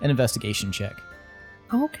me an investigation check.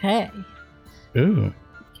 Okay. Ooh.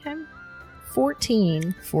 Okay.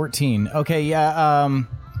 14. 14. Okay, yeah.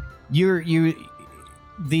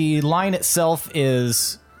 The line itself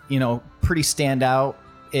is, pretty standout.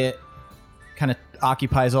 It kind of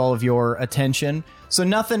occupies all of your attention. So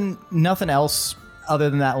nothing else other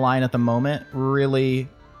than that line at the moment really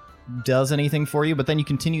does anything for you. But then you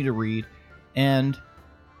continue to read, and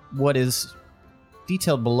what is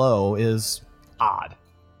detailed below is odd.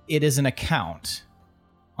 It is an account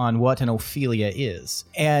on what an Ophelia is.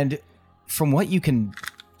 And from what you can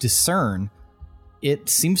discern, it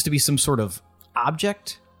seems to be some sort of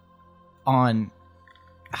object on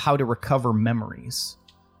how to recover memories.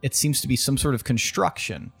 It seems to be some sort of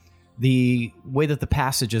construction. The way that the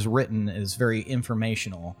passage is written is very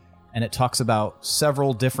informational, and it talks about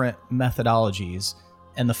several different methodologies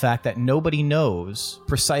and the fact that nobody knows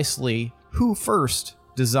precisely who first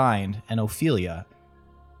designed an Ophelia.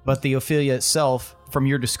 But the Ophelia itself, from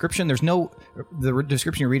your description, the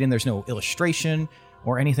description you're reading, there's no illustration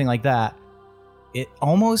or anything like that. It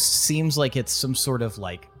almost seems like it's some sort of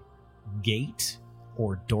gate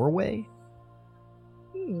or doorway.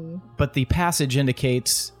 But the passage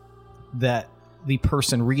indicates that the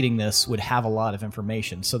person reading this would have a lot of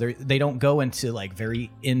information. So they don't go into very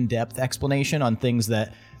in-depth explanation on things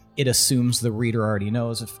that it assumes the reader already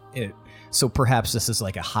knows. So perhaps this is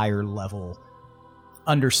a higher level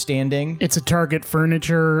understanding. It's a Target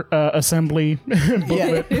furniture assembly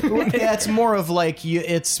booklet. Yeah, it's more of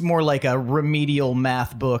it's more like a remedial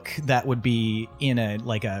math book that would be in a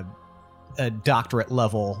doctorate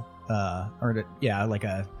level like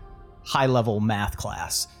a high level math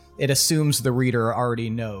class. It assumes the reader already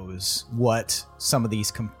knows what some of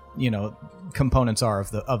these components are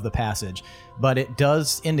of the passage, but it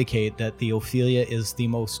does indicate that the Ophelia is the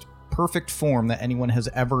most perfect form that anyone has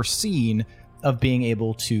ever seen of being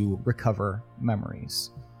able to recover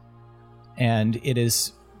memories. And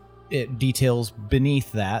it details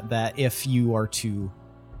beneath that if you are to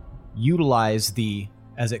utilize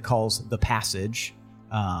as it calls the passage,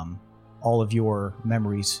 all of your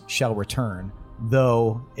memories shall return,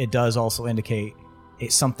 though it does also indicate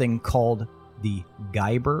it's something called the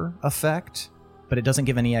Geiber effect, but it doesn't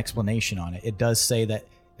give any explanation on it. It does say that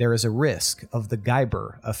there is a risk of the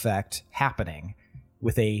Geiber effect happening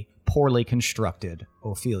with a poorly constructed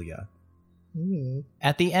Ophelia.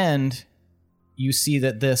 At the end, you see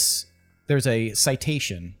that there's a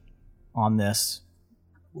citation on this,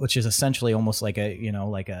 which is essentially almost like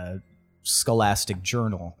a scholastic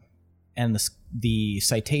journal, and the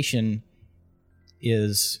citation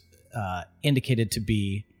is indicated to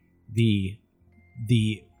be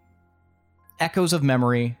the echoes of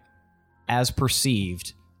memory as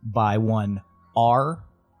perceived by one R.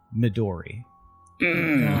 Midori.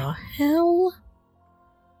 The hell?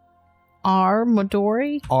 R.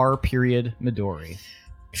 Midori? R. Midori.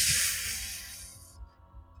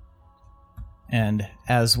 And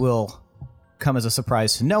as will come as a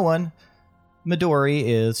surprise to no one, Midori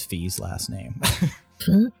is Fee's last name.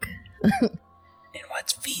 Fuck. And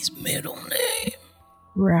what's Fee's middle name?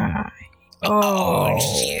 Right. Oh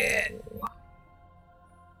shit.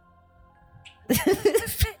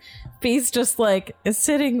 Fee's just like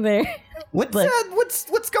sitting there. What's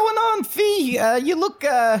going on, Fee? You look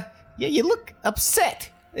upset.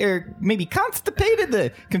 Or maybe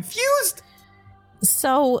constipated, confused.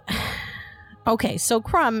 So, okay, so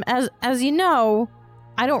Crumb, as you know,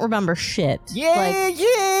 I don't remember shit.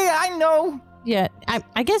 Yeah, I know. Yeah,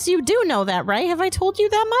 I guess you do know that, right? Have I told you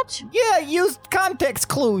that much? Yeah, used context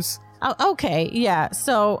clues. Oh, okay, yeah.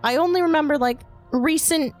 So I only remember like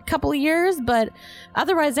recent couple of years, but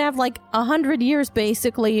otherwise I have like 100 years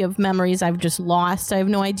basically of memories I've just lost. I have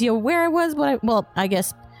no idea where I was, I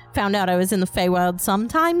guess found out I was in the Feywild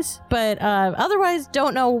sometimes, but otherwise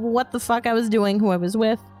don't know what the fuck I was doing, who I was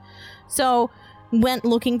with. So went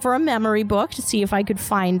looking for a memory book to see if I could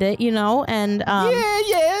find it, and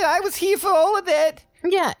I was here for all of that.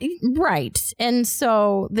 Yeah, right. And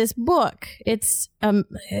so this book, it's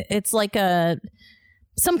like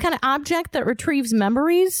some kind of object that retrieves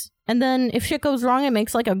memories, and then if shit goes wrong, it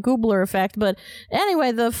makes like a Goobler effect. But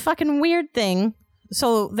anyway, the fucking weird thing.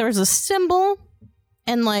 So there's a symbol,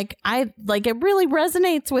 and it really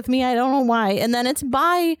resonates with me. I don't know why. And then it's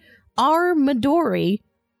by R. Midori.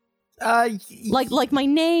 Like my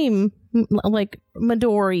name, like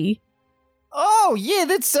Midori. Oh yeah,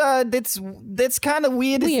 that's kind of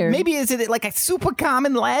weird. Maybe is it like a super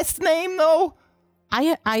common last name though?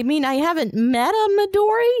 I mean, I haven't met a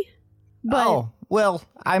Midori, but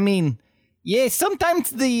yeah. Sometimes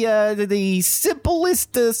the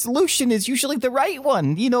simplest solution is usually the right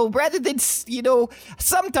one. Rather than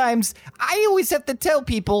sometimes I always have to tell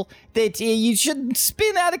people that you shouldn't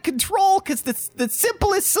spin out of control because the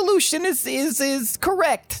simplest solution is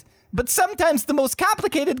correct. But sometimes the most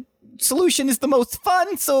complicated solution is the most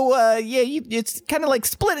fun. So it's kind of like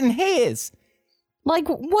splitting hairs. Like,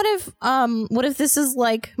 what if this is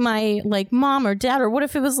like my mom or dad, or what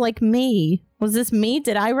if it was like me? Was this me?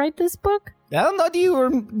 Did I write this book? I don't know. Do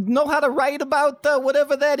you know how to write about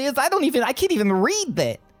whatever that is? I can't even read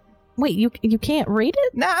that. Wait, you can't read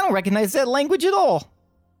it? Nah, I don't recognize that language at all.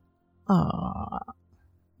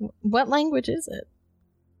 What language is it?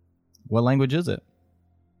 What language is it?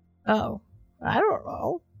 Oh, I don't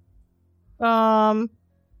know.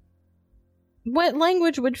 What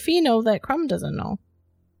language would Fee know that Crumb doesn't know?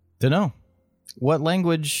 Dunno. What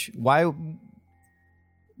language? Why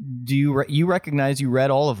do you recognize you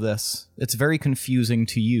read all of this? It's very confusing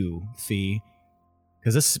to you, Fee,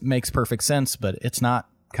 because this makes perfect sense, but it's not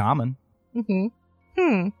common.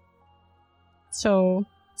 So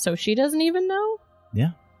she doesn't even know?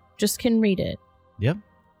 Yeah. Just can read it. Yep.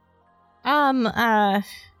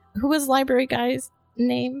 Who was library guy's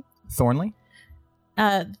name? Thornley?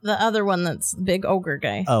 The other one that's the big ogre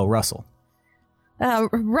guy. Oh, Russell.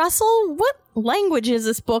 Russell, what language is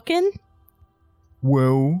this book in?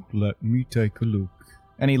 Well, let me take a look.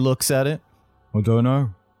 And he looks at it. I don't know.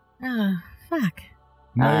 Fuck.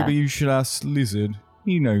 Maybe you should ask Lizard.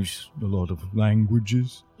 He knows a lot of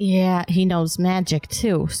languages. Yeah, he knows magic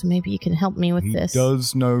too, so maybe you can help me with this. He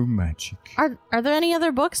does know magic. Are there any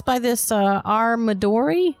other books by this R.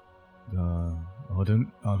 Midori? I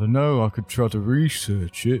don't know. I could try to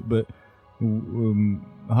research it, but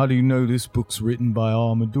how do you know this book's written by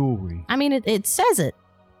R. Midori? I mean, it says it.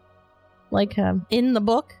 Like, in the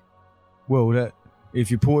book. Well, that if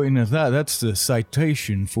you're pointing at that, that's the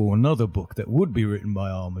citation for another book that would be written by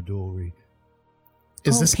Armadori.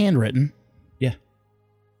 Is this handwritten? Yeah.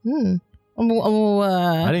 Hmm.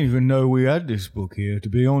 I didn't even know we had this book here, to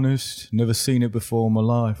be honest. Never seen it before in my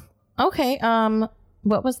life. Okay.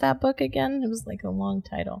 What was that book again? It was like a long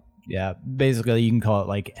title. Yeah, basically you can call it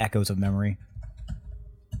like Echoes of Memory.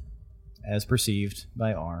 As perceived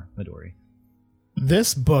by R. Midori.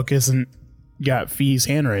 This book isn't got Fee's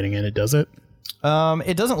handwriting in it, does it?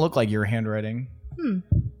 It doesn't look like your handwriting.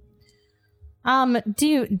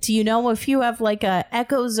 Do you know if you have like a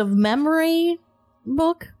Echoes of Memory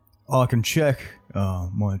book? I can check.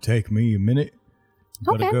 Might take me a minute.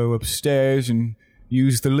 Gotta Okay. go upstairs and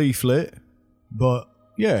use the leaflet. But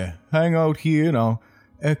yeah, hang out here now.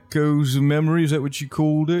 Echoes of Memory, is that what you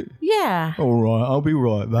called it? Yeah. All right, I'll be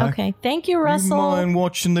right back. Okay. Thank you, You Russell. mind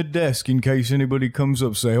watching the desk in case anybody comes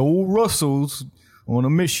up, say, "Oh, Russell's on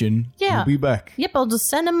a mission." Yeah. He'll be back. Yep, I'll just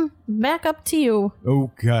send him back up to you.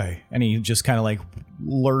 Okay. And he just kind of like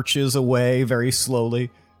lurches away very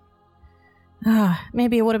slowly.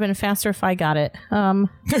 Maybe it would have been faster if I got it.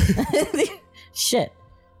 Shit.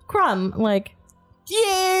 Crumb, like,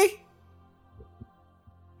 Yay!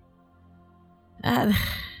 I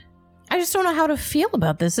just don't know how to feel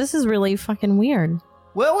about this. This is really fucking weird.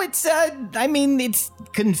 Well, it's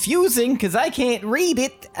confusing because I can't read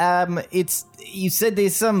it. You said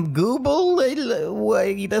there's some Google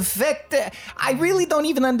effect. I really don't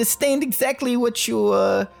even understand exactly what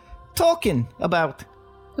you're talking about.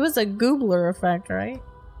 It was a Goobler effect, right?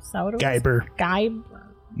 Is that what it was? Geiber. Geiber.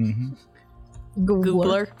 Mm-hmm.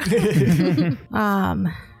 Goobler.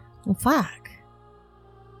 Well, fuck.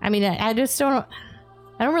 I mean, I just don't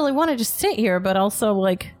really want to just sit here, but also,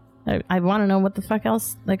 like, I want to know what the fuck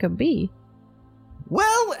else that could be.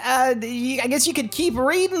 Well, I guess you could keep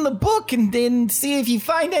reading the book and then see if you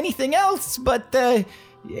find anything else, but,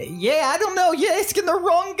 yeah, I don't know. You're asking the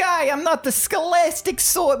wrong guy. I'm not the scholastic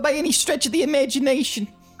sort by any stretch of the imagination.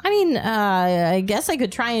 I mean, I guess I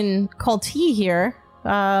could try and call T here.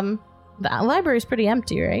 The library's pretty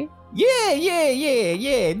empty, right?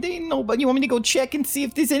 Yeah. There ain't nobody. You want me to go check and see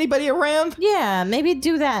if there's anybody around? Yeah, maybe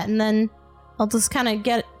do that, and then I'll just kind of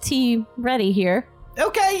get T ready here.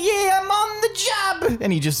 Okay, yeah, I'm on the job.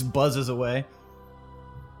 And he just buzzes away.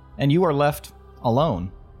 And you are left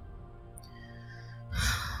alone.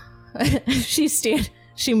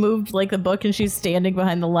 She moved like the book, and she's standing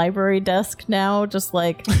behind the library desk now, just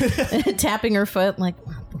like tapping her foot, like,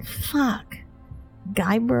 what the fuck?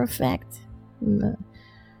 Geiber effect?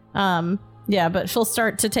 Yeah, but she'll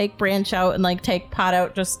start to take Branch out and like take Pot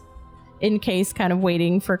out just in case, kind of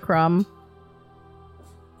waiting for Crumb.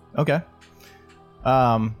 Okay.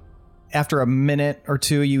 After a minute or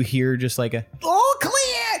two, you hear just like a All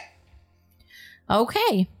clear.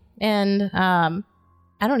 Okay, and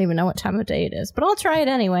I don't even know what time of day it is, but I'll try it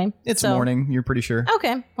anyway. it's morning, you're pretty sure.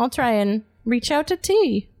 Okay, I'll try and reach out to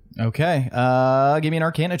T. Okay. Give me an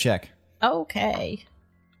Arcana check. Okay.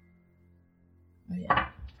 Oh, yeah.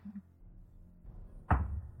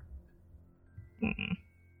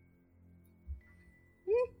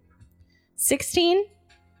 16?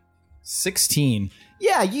 16.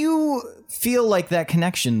 Yeah, you feel like that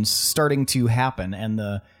connection's starting to happen, and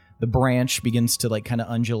the branch begins to like kind of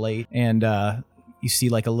undulate, and you see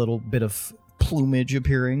like a little bit of plumage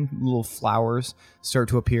appearing, little flowers start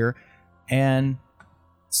to appear, and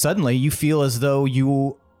suddenly you feel as though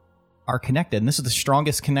you are connected. And this is the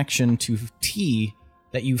strongest connection to T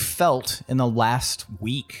that you felt in the last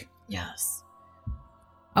week. Yes.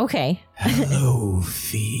 Okay. Hello,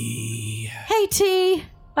 Fee. Hey, T.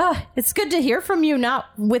 It's good to hear from you, not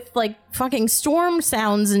with like fucking storm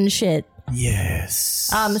sounds and shit. Yes.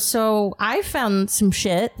 So I found some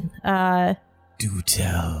shit. Do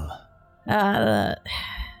tell.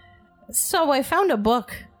 So I found a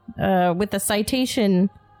book with a citation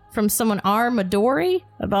from someone R. Midori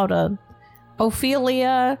about a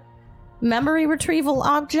Ophelia memory retrieval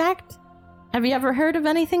object. Have you ever heard of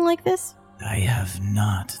anything like this? I have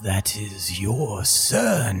not. That is your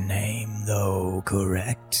surname, though,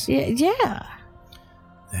 correct? Yeah.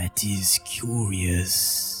 That is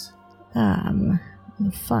curious.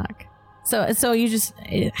 Fuck. So you just,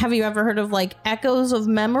 have you ever heard of like Echoes of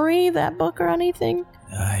Memory, that book or anything?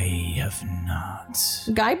 I have not.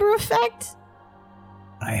 Geiber effect?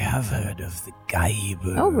 I have heard of the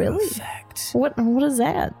Geiber really? effect. What is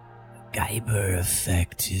that? Geiber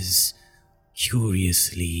effect is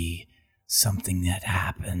curiously something that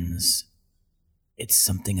happens. It's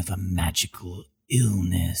something of a magical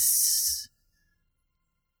illness.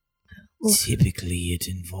 Typically, it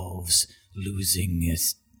involves losing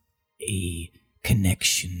a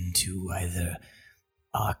connection to either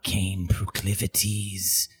arcane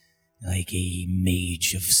proclivities, like a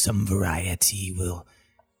mage of some variety will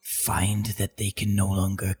find that they can no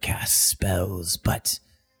longer cast spells, but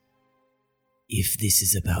if this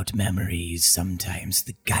is about memories, sometimes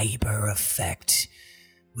the Geiber effect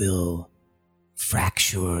will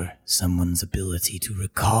fracture someone's ability to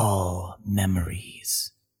recall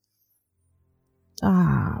memories.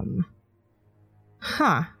 What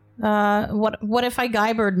if I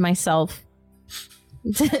Geibered myself?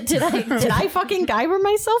 Did I fucking Geiber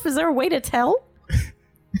myself? Is there a way to tell?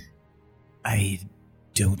 I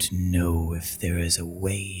don't know if there is a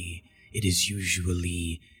way. It is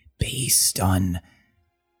usually based on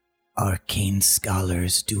arcane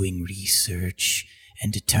scholars doing research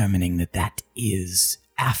and determining that that is,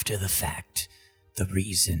 after the fact, the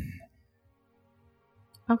reason.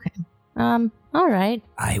 Okay. All right.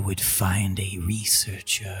 I would find a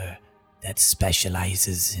researcher that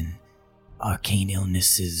specializes in arcane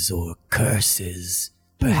illnesses or curses.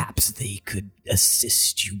 Perhaps they could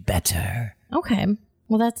assist you better. Okay.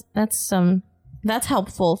 Well, that's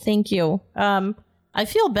helpful. Thank you. I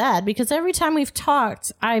feel bad because every time we've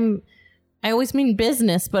talked, I always mean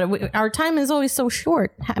business, but our time is always so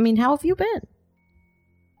short. I mean, how have you been?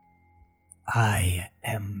 I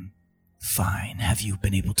am fine. Have you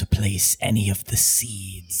been able to place any of the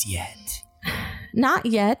seeds yet? Not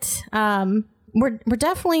yet. We're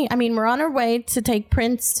definitely, we're on our way to take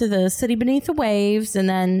Prince to the city beneath the waves. And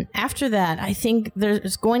then after that, I think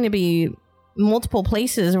there's going to be multiple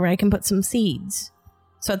places where I can put some seeds.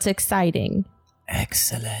 So it's exciting.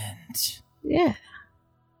 Excellent. Yeah.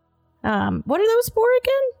 What are those for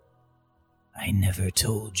again? I never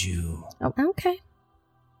told you. Oh, okay.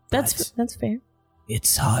 That's fair.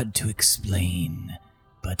 It's hard to explain,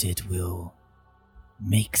 but it will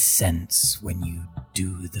make sense when you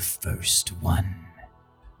do the first one.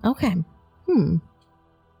 Okay.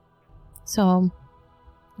 So,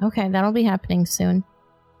 okay, that'll be happening soon.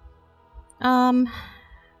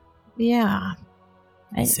 Yeah.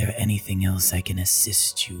 Is there anything else I can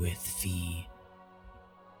assist you with, Fee?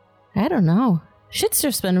 I don't know. Shit's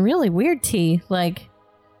just been really weird, T. Like,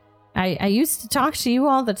 I used to talk to you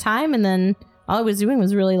all the time, and then all I was doing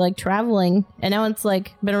was really, like, traveling. And now it's,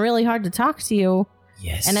 like, been really hard to talk to you.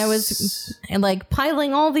 Yes. And I was, like,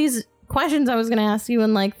 piling all these questions I was going to ask you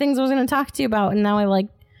and, like, things I was going to talk to you about. And now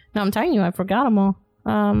I'm telling you, I forgot them all.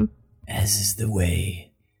 As is the way.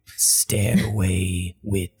 Stairway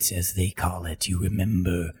wit, as they call it. You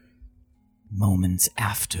remember moments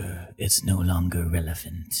after it's no longer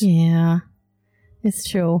relevant. Yeah, it's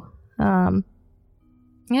true.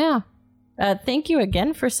 Yeah. Thank you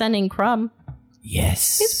again for sending Crumb.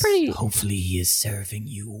 Yes. He's pretty... Hopefully he is serving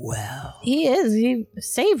you well. He is. He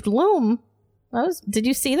saved Loom. Did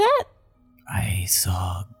you see that? I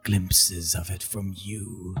saw glimpses of it from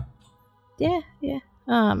you. Yeah.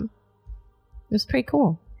 It was pretty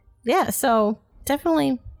cool. Yeah, so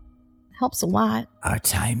definitely helps a lot. Our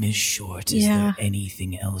time is short. Is there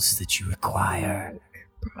anything else that you require?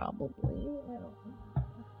 Probably.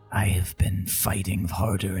 I have been fighting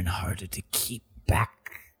harder and harder to keep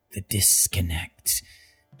back the disconnect,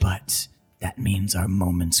 but that means our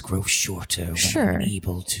moments grow shorter when I'm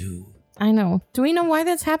able to. I know. Do we know why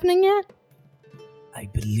that's happening yet?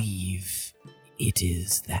 I believe it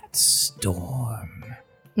is that storm.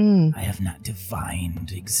 I have not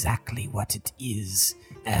divined exactly what it is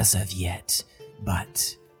as of yet,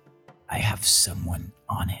 but I have someone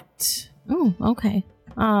on it. Oh, okay.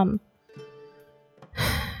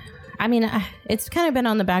 It's kind of been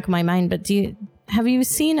on the back of my mind, but have you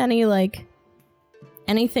seen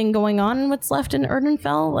anything going on in what's left in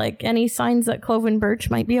Erdenfell? Like any signs that Cloven Birch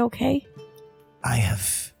might be okay? I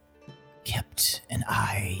have kept an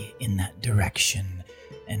eye in that direction,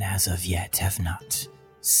 and as of yet have not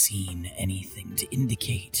seen anything to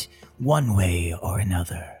indicate one way or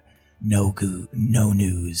another. No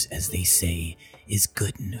news, as they say, is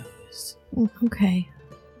good news. Okay.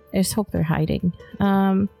 I just hope they're hiding.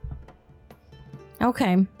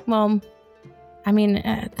 Okay. Well,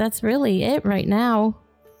 that's really it right now.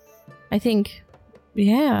 I think,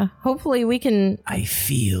 hopefully we can... I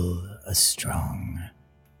feel a strong,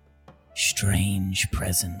 strange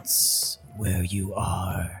presence where you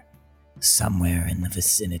are. Somewhere in the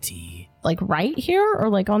vicinity. Like right here or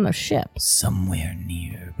like on the ship? Somewhere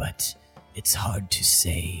near, but it's hard to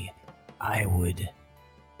say. I would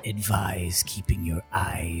advise keeping your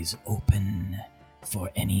eyes open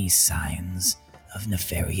for any signs of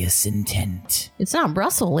nefarious intent. It's not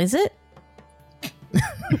Russell, is it?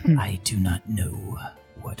 I do not know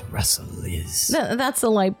what Russell is. That's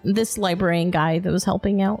this librarian guy that was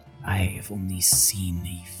helping out. I've only seen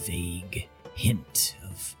a vague hint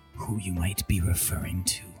of who you might be referring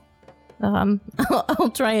to.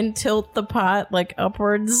 I'll try and tilt the pot like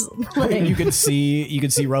upwards. Like, you can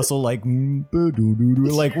see Russell like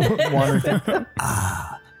like water.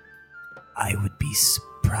 I would be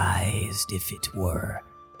surprised if it were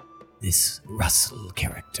this Russell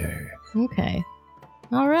character. Okay.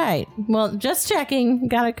 All right. Well, just checking.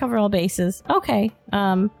 Gotta cover all bases. Okay.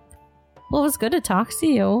 Well, it was good to talk to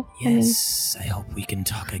you. Yes, I hope we can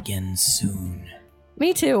talk again soon.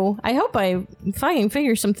 Me too. I hope if I can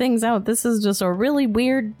figure some things out. This is just a really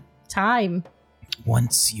weird time.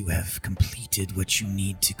 Once you have completed what you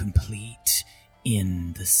need to complete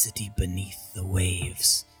in the city beneath the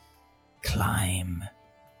waves, climb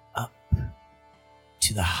up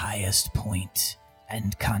to the highest point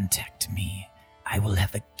and contact me. I will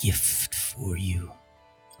have a gift for you.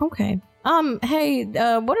 Okay. Hey,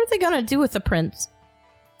 what are they gonna do with the prince?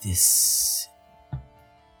 This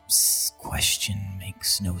question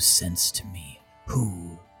makes no sense to me.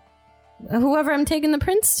 Who? Whoever I'm taking the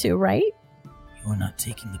prince to, right? You're not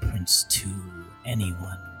taking the prince to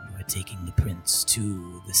anyone. You are taking the prince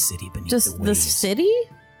to the city beneath the waves. Just the city?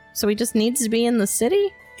 So he just needs to be in the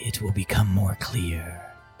city? It will become more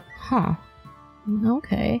clear. Huh.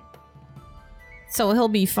 Okay. So he'll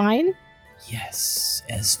be fine? Yes,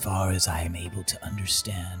 as far as I am able to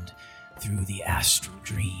understand through the astral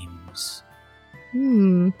dreams.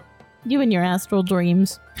 You and your astral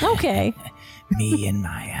dreams. Okay. Me and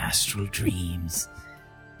my astral dreams.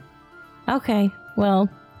 Okay, well.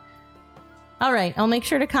 Alright, I'll make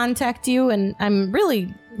sure to contact you, and I'm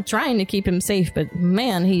really trying to keep him safe, but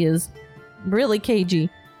man, he is really cagey.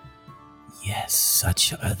 Yes,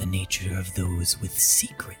 such are the nature of those with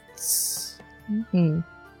secrets.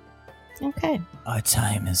 Okay. Our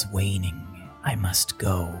time is waning. I must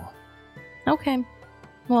go. Okay.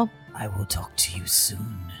 Well. I will talk to you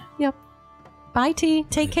soon. Yep. Bye, T.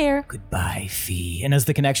 Take care. Goodbye, Fee. And as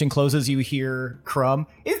the connection closes, you hear Crumb.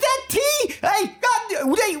 Is that T? Hey,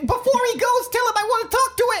 before he goes, tell him I want to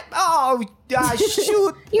talk to him. Oh,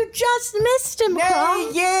 shoot. You just missed him,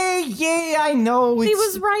 Crumb. Yeah, I know. He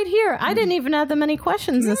was right here. I didn't even have that many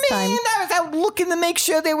questions this time. I was out looking to make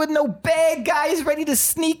sure there were no bad guys ready to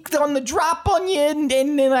sneak on the drop on you, and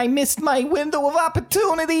then I missed my window of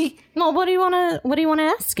opportunity. Well, what do you want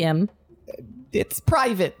to ask him? It's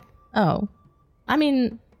private. Oh. I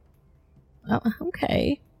mean,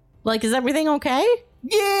 okay. Like, is everything okay?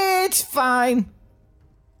 Yeah, it's fine.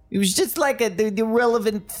 It was just like the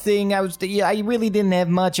irrelevant thing. I really didn't have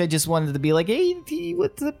much. I just wanted to be like, hey, T,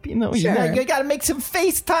 what's up? You know, sure. you gotta make some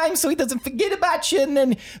FaceTime so he doesn't forget about you. And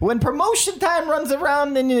then when promotion time runs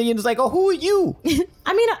around, then you're just like, oh, who are you?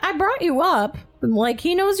 I mean, I brought you up. Like,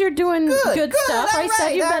 he knows you're doing good stuff. I said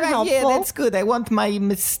you've been helpful. Yeah, that's good. I want my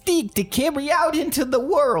mystique to carry out into the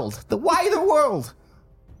world, the wider world.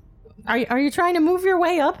 Are you trying to move your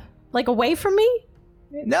way up? Like, away from me?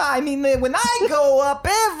 No, I mean, when I go up,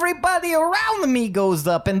 everybody around me goes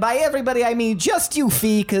up. And by everybody, I mean just you,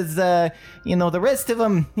 Fee, because, the rest of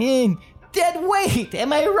them, dead weight.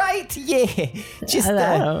 Am I right? Yeah. Just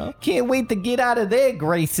can't wait to get out of their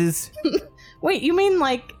graces. Wait, you mean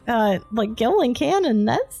like Gil and Can and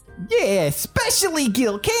Nez? Yeah, especially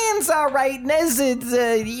Gil. Can's alright. Nez,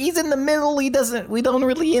 he's in the middle. We don't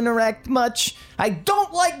really interact much. I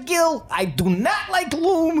don't like Gil. I do not like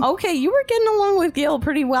Loom. Okay, you were getting along with Gil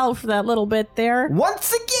pretty well for that little bit there.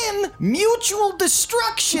 Once again, mutual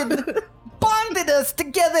destruction bonded us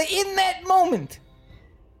together in that moment.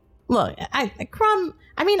 Look, Crumb,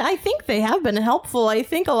 I mean, I think they have been helpful. I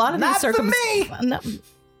think a lot of these circumstances... Not for me!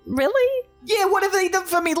 Really? Yeah, what have they done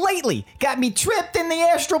for me lately? Got me tripped in the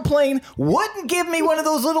astral plane, wouldn't give me one of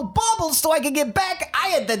those little bubbles so I could get back. I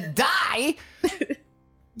had to die.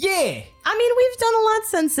 Yeah. I mean, we've done a lot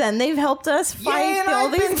since then. They've helped us fight all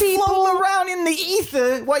these people. I've been floating around in the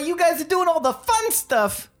ether while you guys are doing all the fun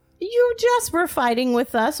stuff. You just were fighting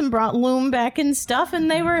with us and brought Loom back and stuff, and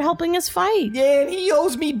they were helping us fight. Yeah, and he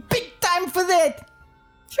owes me big time for that.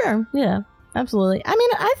 Sure, yeah. Absolutely. I mean,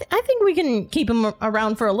 I think we can keep them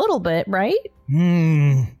around for a little bit, right?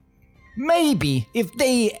 Maybe. If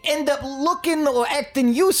they end up looking or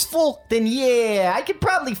acting useful, then yeah, I could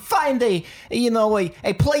probably find a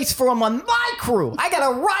place for them on my crew. I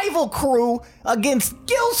got a rival crew against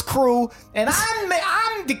Gil's crew, and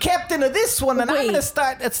I'm the captain of this one, and I'm going to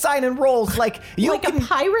start assigning roles like you like a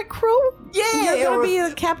pirate crew? Yeah. You're going to be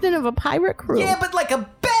the captain of a pirate crew. Yeah, but like a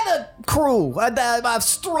better crew, a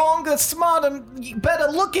stronger, smarter,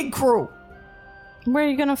 better looking crew. Where are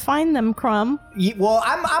you gonna find them, Crumb? Well,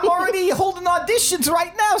 I'm already holding auditions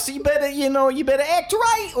right now, so you better act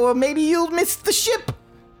right, or maybe you'll miss the ship.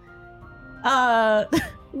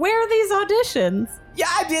 Where are these auditions? Yeah,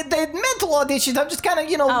 I did the mental auditions. I'm just kind of,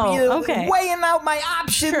 okay. weighing out my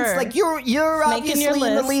options. Sure. Like you're Making obviously your in the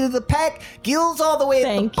list. lead of the pack. Gil's all the way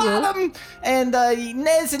Thank at you. the bottom, and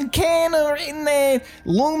Nez and Can are in there.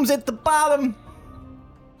 Loom's at the bottom.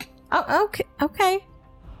 Oh, okay.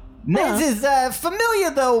 Nez is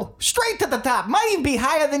familiar though, straight to the top. Might even be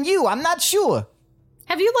higher than you. I'm not sure.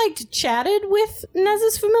 Have you chatted with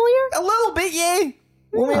Nez's familiar? A little bit, yeah.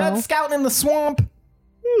 When we're not scouting in the swamp.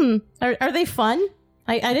 Are they fun?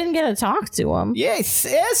 I didn't get to talk to them. Yes,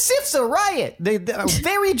 Sif's a riot. They're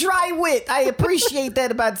very dry wit. I appreciate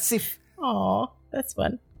that about Sif. Aw, that's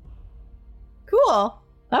fun. Cool.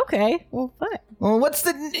 Okay. Well, fine. Well, what's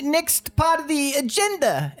the next part of the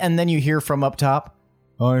agenda? And then you hear from up top.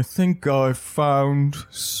 I think I found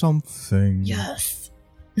something. Yes.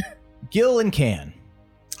 Gil and Can.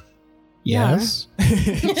 Yes.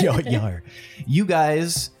 Yar. You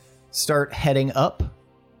guys start heading up,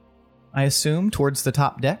 I assume, towards the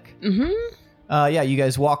top deck. Mm-hmm. Yeah, you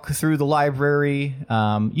guys walk through the library.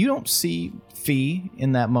 You don't see Fee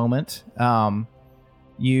in that moment.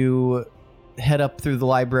 You head up through the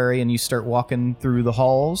library and you start walking through the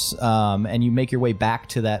halls, and you make your way back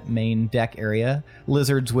to that main deck area.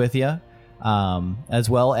 Lizard's with you, as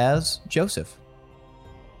well as Joseph.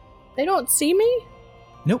 They don't see me?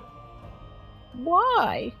 Nope.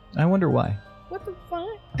 Why? I wonder why. What the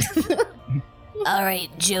fuck? All right,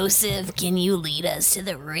 Joseph, can you lead us to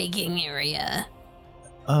the rigging area?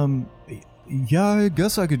 Yeah, I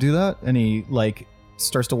guess I could do that. And he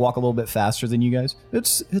starts to walk a little bit faster than you guys.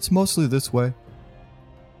 It's mostly this way.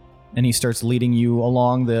 And he starts leading you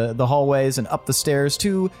along the hallways and up the stairs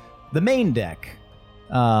to the main deck,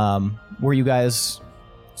 where you guys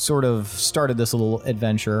sort of started this little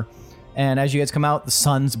adventure. And as you guys come out, the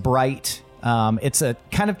sun's bright. It's a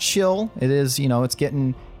kind of chill. It is, it's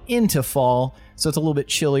getting into fall, so it's a little bit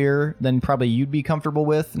chillier than probably you'd be comfortable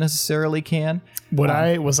with necessarily, Can.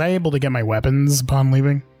 Was I able to get my weapons upon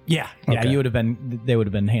leaving? Yeah, Okay. they would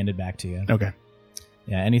have been handed back to you. Okay.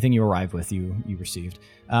 Yeah, anything you arrived with, you received.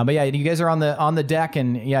 But yeah, you guys are on the deck,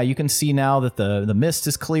 and yeah, you can see now that the mist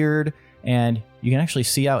is cleared, and you can actually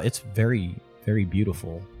see out. It's very, very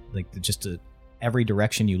beautiful. Every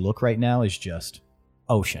direction you look right now is just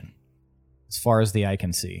ocean, as far as the eye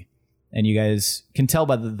can see. And you guys can tell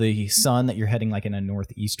by the sun that you're heading in a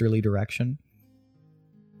northeasterly direction.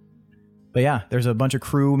 But yeah, there's a bunch of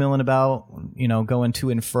crew milling about, going to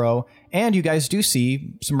and fro. And you guys do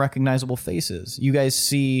see some recognizable faces. You guys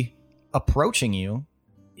see approaching you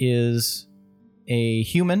is a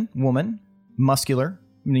human woman, muscular,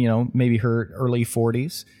 maybe her early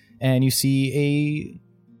 40s. And you see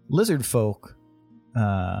a lizard folk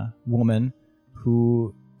woman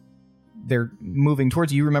who they're moving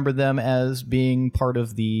towards. You remember them as being part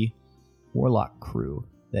of the warlock crew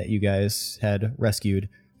that you guys had rescued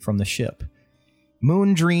from the ship.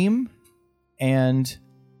 Moondream and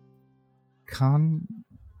Con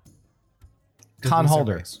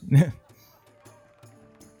Halder.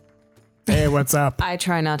 Hey, what's up? I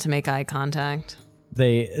try not to make eye contact.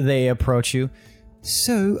 They approach you.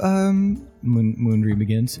 So, Moondream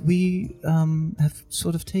begins. We have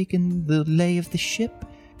sort of taken the lay of the ship,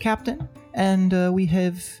 Captain, and we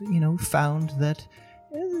have, found that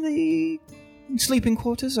the sleeping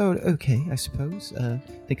quarters are okay, I suppose.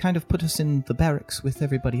 They kind of put us in the barracks with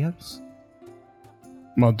everybody else.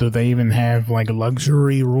 Well, do they even have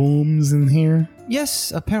luxury rooms in here?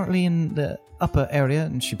 Yes, apparently in the upper area,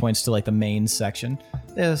 and she points to the main section.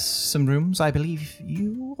 There's some rooms. I believe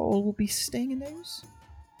you all will be staying in those.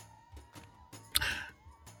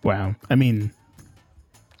 Well, I mean,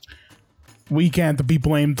 we can't be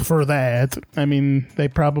blamed for that. I mean, they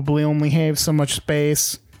probably only have so much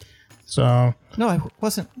space. So No, I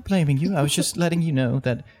wasn't blaming you. I was just letting you know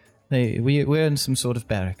that we're in some sort of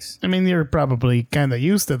barracks. I mean, you're probably kind of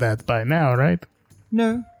used to that by now, right?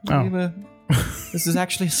 No, Oh. we were. This is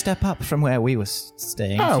actually a step up from where we were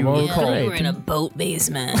staying. Oh, if you well, recall. We were in a boat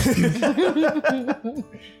basement.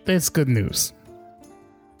 That's good news.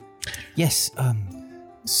 Yes.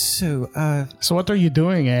 So, So what are you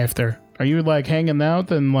doing after? Are you hanging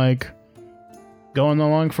out and going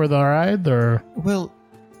along for the ride, or? well,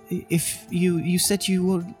 if you said you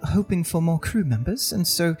were hoping for more crew members, and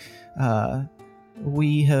so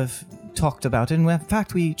we have talked about it. And in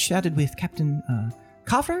fact, we chatted with Captain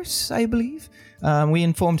Kavros, I believe. We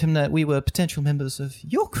informed him that we were potential members of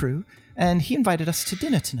your crew, and he invited us to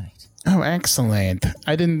dinner tonight. Oh, excellent.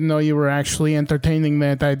 I didn't know you were actually entertaining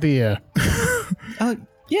that idea.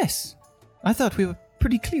 Yes. I thought we were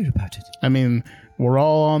pretty clear about it. I mean, we're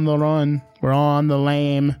all on the run. We're all on the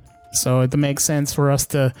lam. So it makes sense for us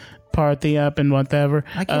to party up and whatever.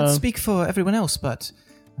 I can't speak for everyone else, but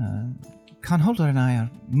Conholder and I are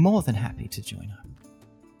more than happy to join up.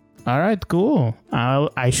 All right, cool.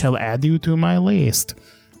 I shall add you to my list,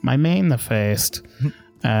 my main feast.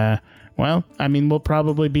 Well, I mean, we'll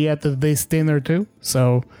probably be at this dinner too.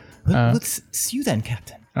 So, We'll see you then,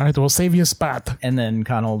 Captain. all right, we'll save you a spot. And then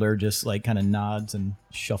Conholder just like kind of nods and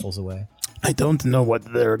shuffles away. I don't know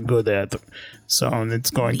what they're good at, so it's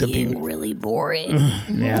going to be Being really boring.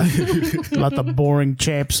 yeah, a lot of boring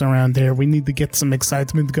chaps around there. We need to get some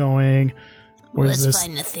excitement going. Where's Let's this?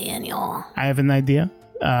 find Nathaniel. I have an idea.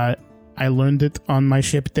 I learned it on my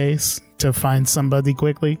ship days to find somebody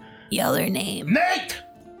quickly. Yell their name. Nate!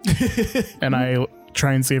 And I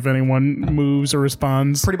try and see if anyone moves or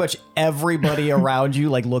responds. Pretty much everybody around you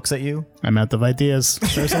like looks at you. I'm out of ideas.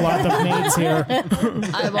 There's a lot of Nates here.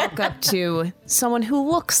 I walk up to someone who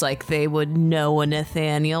looks like they would know a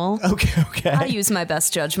Nathaniel. Okay. I use my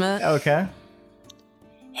best judgment. Okay.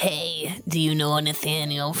 Hey, do you know a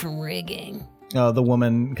Nathaniel from rigging? The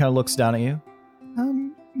woman kind of looks down at you.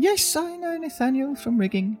 Yes, I know Nathaniel from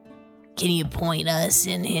rigging. Can you point us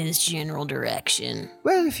in his general direction?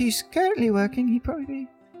 Well, if he's currently working, he'd probably be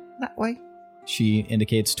that way. She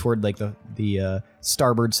indicates toward like the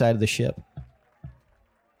starboard side of the ship.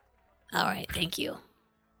 All right, thank you.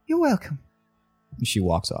 You're welcome. She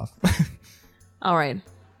walks off. All right.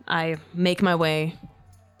 I make my way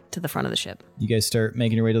to the front of the ship. You guys start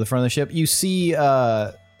making your way to the front of the ship. You see,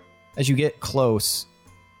 as you get close,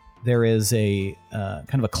 there is a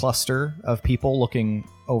kind of a cluster of people looking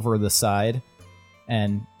over the side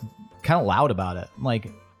and kind of loud about it, like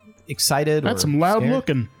excited. That's or some loud scared.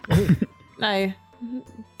 looking. I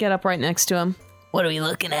get up right next to him. What are we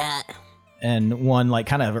looking at? And one like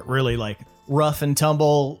kind of really like rough and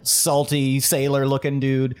tumble, salty sailor looking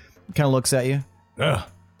dude kind of looks at you.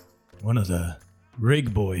 One of the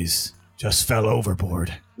rig boys just fell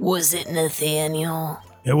overboard. Was it Nathaniel?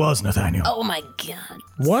 It was Nathaniel. Oh my god.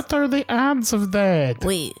 What are the odds of that?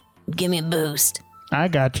 Wait, give me a boost. I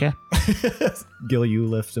gotcha. Gil, you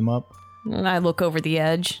lift him up. And I look over the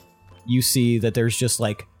edge. You see that there's just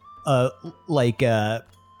like a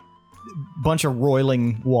bunch of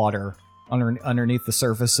roiling water underneath the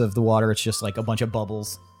surface of the water. It's just like a bunch of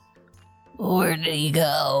bubbles. Where did he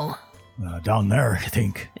go? Down there, I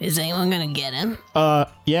think. Is anyone gonna get him?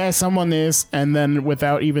 Yeah, someone is. And then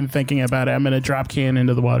without even thinking about it, I'm going to drop can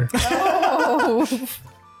into the water.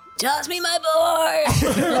 Toss me my board!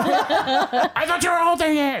 I thought you were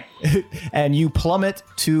holding it! And you plummet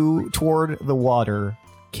toward the water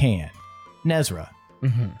can. Nezra,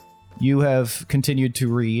 you have continued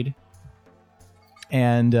to read.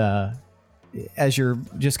 And as you're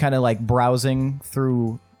just kind of like browsing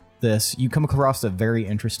through this, you come across a very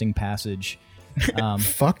interesting passage.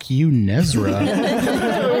 Fuck you,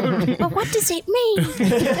 Nezra. But what does it mean?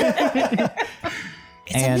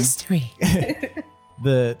 It's a mystery.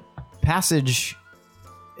 The passage,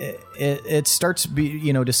 it starts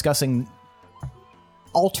discussing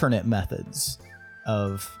alternate methods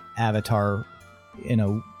of avatar,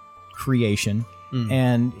 creation,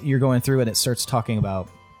 and you're going through it. It starts talking about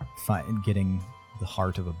getting the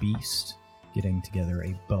heart of a beast, getting together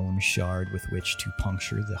a bone shard with which to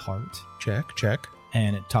puncture the heart. Check.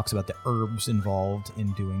 And it talks about the herbs involved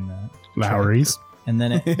in doing that. Lowry's. And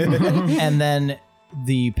then and then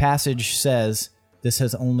the passage says this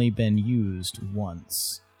has only been used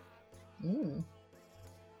once.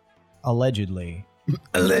 Allegedly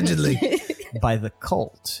by the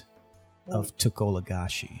cult of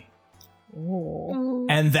Tukolagashi.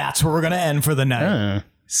 And that's where we're going to end for the night.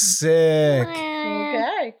 Sick.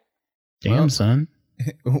 Okay. Damn, son.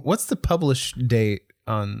 What's the published date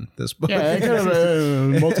on this book? Yeah, I could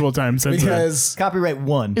have multiple times since because Copyright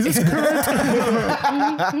 1. Is this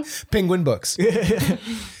current? Penguin Books.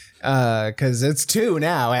 Because it's 2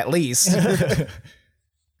 now, at least.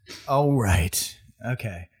 All right.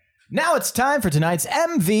 Okay. Now it's time for tonight's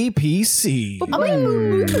MVPC.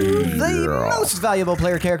 The most valuable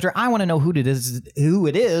player character. I want to know who it is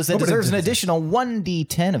that deserves an additional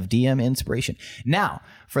 1d10 of DM inspiration. Now,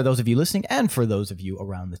 for those of you listening and for those of you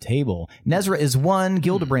around the table, Nezra is 1,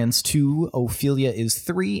 Gildebrand's 2, Ophelia is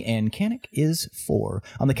 3, and Kanik is 4.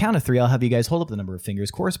 On the count of 3, I'll have you guys hold up the number of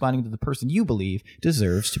fingers corresponding to the person you believe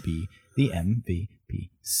deserves to be the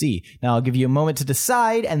MVPC. Now, I'll give you a moment to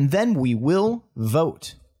decide, and then we will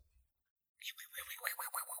vote.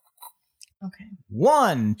 Okay.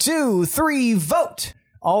 1, 2, 3, vote.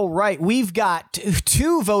 All right, we've got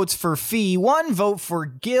 2 votes for Fee, 1 vote for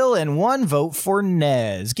Gil, and 1 vote for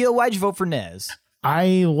Nez. Gil, why'd you vote for Nez?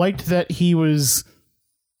 I liked that he was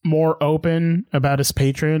more open about his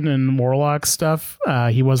patron and warlock stuff.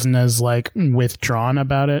 He wasn't as like withdrawn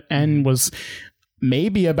about it, and was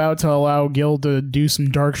maybe about to allow Gil to do some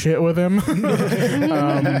dark shit with him.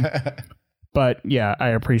 But yeah, I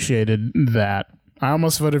appreciated that. I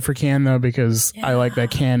almost voted for Can though, because I like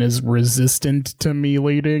that Can is resistant to me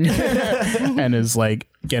leading and is like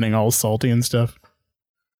getting all salty and stuff.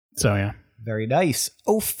 So yeah. Very nice.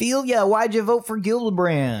 Ophelia, why'd you vote for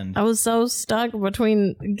Gillibrand? I was so stuck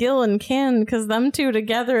between Gil and Can because them two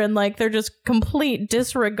together and like they're just complete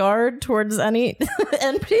disregard towards any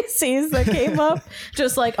NPCs that came up.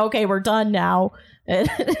 Just like, okay, we're done now.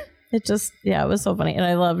 It just, yeah, it was so funny. And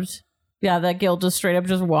I loved, that Gil just straight up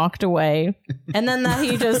just walked away. And then that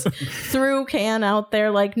he just threw Can out there,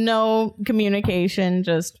 like no communication,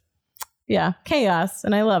 just, chaos.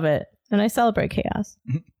 And I love it. And I celebrate chaos.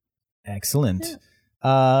 Excellent.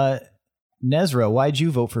 Nezra, why'd you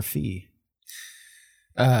vote for Fee?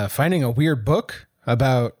 Finding a weird book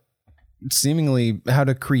about seemingly how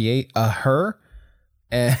to create a her,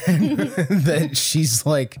 and that she's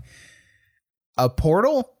like a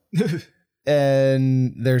portal,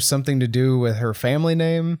 and there's something to do with her family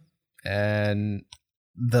name, and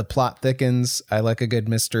the plot thickens. I like a good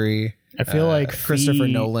mystery. I feel like Christopher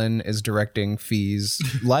Nolan is directing Fee's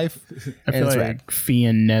life. I feel like Fee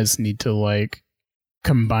and Nez need to like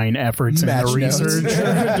combine efforts in the research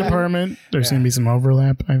department. There's going to be some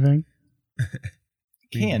overlap, I think.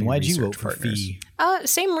 Can, why'd you vote for Fee?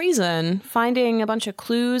 Same reason. Finding a bunch of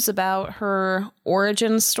clues about her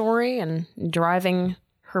origin story and driving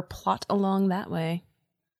her plot along that way.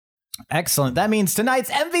 Excellent. That means tonight's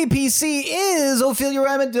MVPC is Ophelia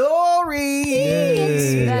Ramadori.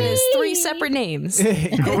 That is 3 separate names.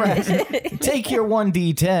 Correct. Take your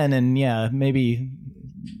 1d10 and maybe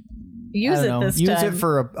use it this time. Use it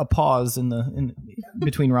for a pause in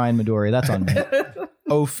between Ryan and Midori. That's on me.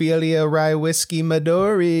 Ophelia Rye Whiskey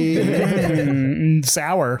Midori.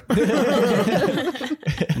 Sour.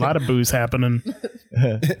 A lot of booze happening.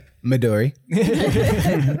 Midori.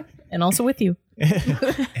 And also with you.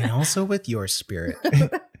 And also with your spirit.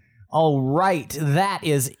 All right, that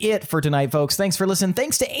is it for tonight, folks. Thanks for listening.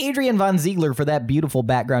 Thanks to Adrian Von Ziegler for that beautiful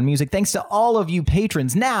background music. Thanks to all of you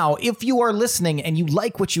patrons. Now, if you are listening and you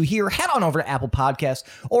like what you hear, head on over to Apple Podcasts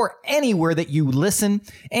or anywhere that you listen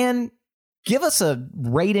and give us a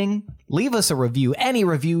rating, leave us a review. Any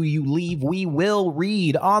review you leave, we will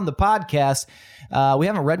read on the podcast. We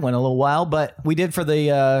haven't read one in a little while, but we did for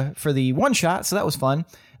the one shot, so that was fun.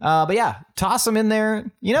 But yeah, toss them in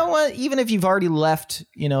there. You know what? Even if you've already left,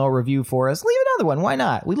 a review for us, leave another one. Why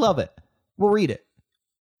not? We love it. We'll read it.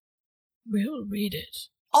 We'll read it.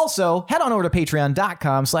 Also, head on over to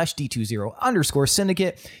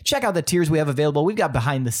patreon.com/D20_syndicate. Check out the tiers we have available. We've got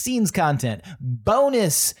behind the scenes content,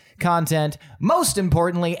 bonus content, most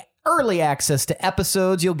importantly, early access to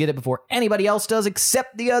episodes. You'll get it before anybody else does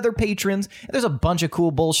except the other patrons. And there's a bunch of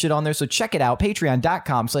cool bullshit on there, so check it out.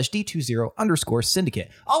 Patreon.com/D20_syndicate.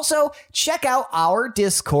 Also, check out our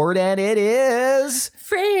Discord, and it is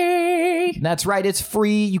free. That's right, it's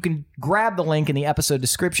free. You can grab the link in the episode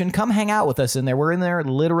description. Come hang out with us in there. We're in there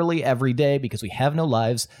literally every day because we have no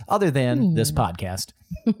lives other than this podcast.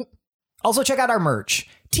 Also, check out our merch,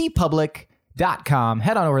 TeePublic.com.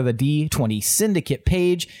 Head on over to the D20 Syndicate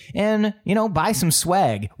page and, buy some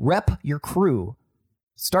swag. Rep your crew.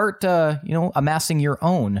 Start, amassing your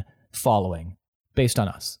own following based on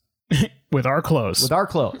us. With our clothes.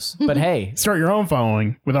 But hey. Start your own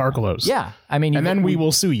following with our clothes. Yeah. I mean, and then we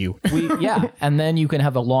will sue you. And then you can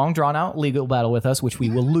have a long drawn out legal battle with us, which we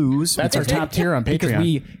will lose. That's our top tier on Patreon. Because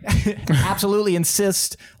we absolutely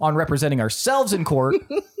insist on representing ourselves in court.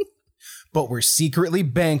 But we're secretly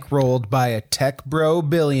bankrolled by a tech bro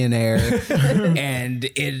billionaire, and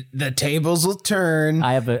the tables will turn.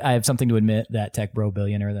 I have something to admit. That tech bro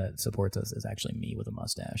billionaire that supports us is actually me with a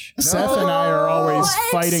mustache. Seth and I are always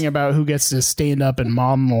fighting about who gets to stand up and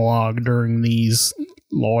monologue during these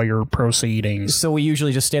lawyer proceedings. So we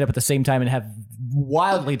usually just stand up at the same time and have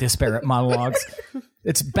wildly disparate monologues.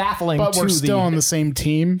 It's baffling. But we're still on the same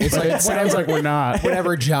team. It sounds like we're not.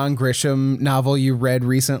 Whatever John Grisham novel you read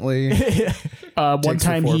recently. One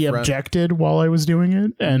time he objected while I was doing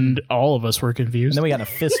it, and all of us were confused. And then we got in a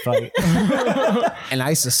fist fight. And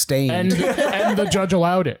I sustained. And the judge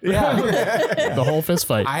allowed it. Yeah. The whole fist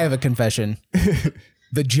fight. I have a confession.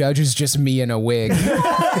 The judge is just me in a wig.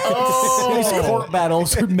 These court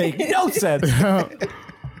battles would make no sense.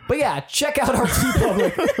 But yeah, check out our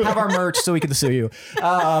TeePublic, have our merch so we can sue you.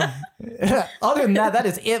 Other than that, that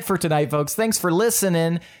is it for tonight, folks. Thanks for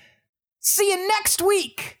listening. See you next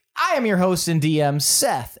week I am your host and DM,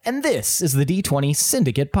 Seth, and this is the D20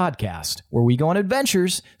 Syndicate Podcast, where we go on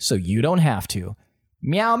adventures so you don't have to.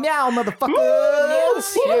 Meow, meow,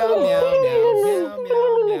 motherfuckers! Meow, meow, meow, meow,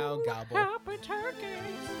 meow, meow, gobble.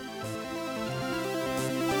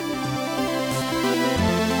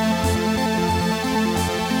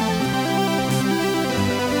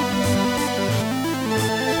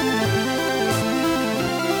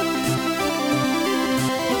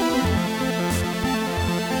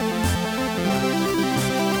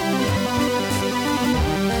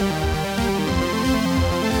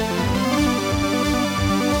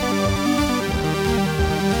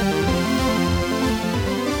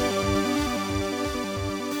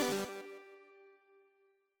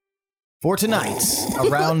 For tonight's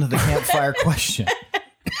Around the Campfire question.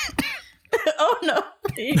 Oh no.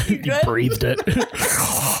 You You good? breathed it.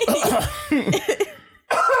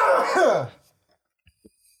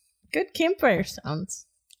 Good campfire sounds.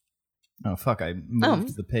 Oh, fuck, I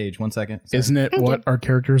moved the page. 1 second. Sorry. Isn't it what our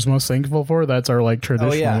character's most thankful for? That's our like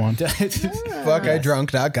traditional Oh, yeah. one.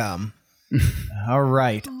 Fuckidrunk.com. All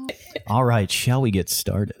right. All right, shall we get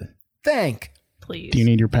started? Thank. Please. Do you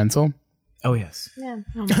need your pencil? Oh, yes. Yeah.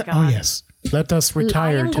 Oh my god. Oh yes. Let us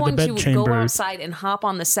retire I am to the going to go bedchambers. outside and hop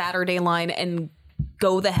on the Saturday line and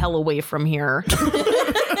go the hell away from here.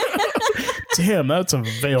 Damn, that's a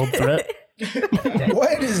veiled threat.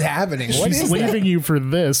 What is happening? What She's is that? leaving you for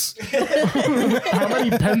this. How many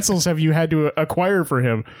pencils have you had to acquire for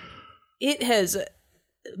him? It has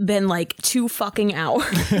been like 2 fucking hours.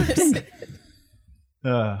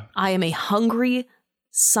 I am a hungry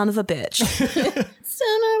son of a bitch. Son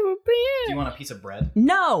of a bitch. Do you want a piece of bread?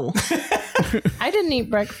 No. I didn't eat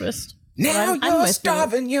breakfast. Now I'm you're with you.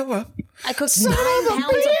 starving you up. I cooked 9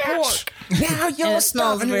 pounds of pork. Now And you're it smells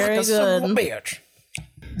starving very like a son of a good. bitch.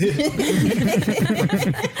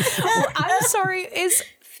 I'm sorry. Is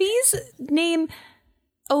Fee's name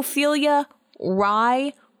Ophelia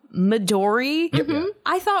Rye Midori?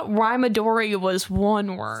 I thought Rye Midori was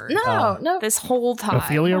one word. No, no. This whole time.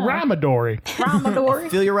 Ophelia Ramadori. Ramadori.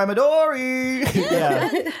 Ophelia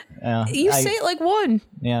Ramadori! Yeah. You say it like one.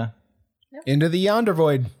 Yeah. Into the yonder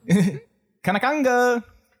void. Kanakanga!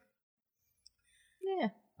 Yeah.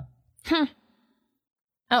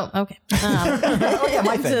 Oh, okay. Oh, yeah,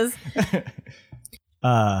 my thing.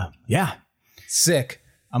 Yeah. Sick.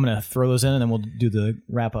 I'm going to throw those in and then we'll do the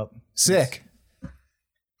wrap up. Sick.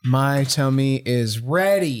 My tummy is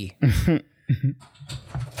ready.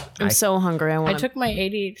 I'm so hungry. I I want took my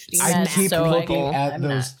ADHD I meds, keep so looking at I'm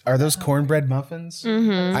those. Are those cornbread muffins?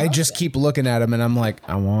 I just keep looking at them and I'm like,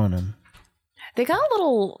 I want them. They got a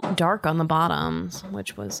little dark on the bottoms,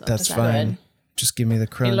 which was That's upsetting. fine. Just give me the He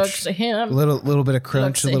crunch. looks at him. A little bit of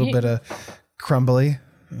crunch, a Looks at little him. bit of crumbly.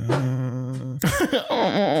 More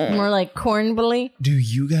like cornbelly. Do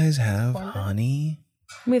you guys have honey?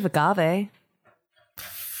 We have agave.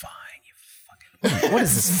 What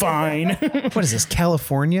is this? Fine. What is this?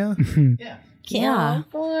 California? Yeah.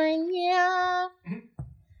 California.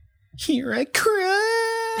 Here I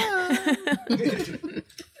cry.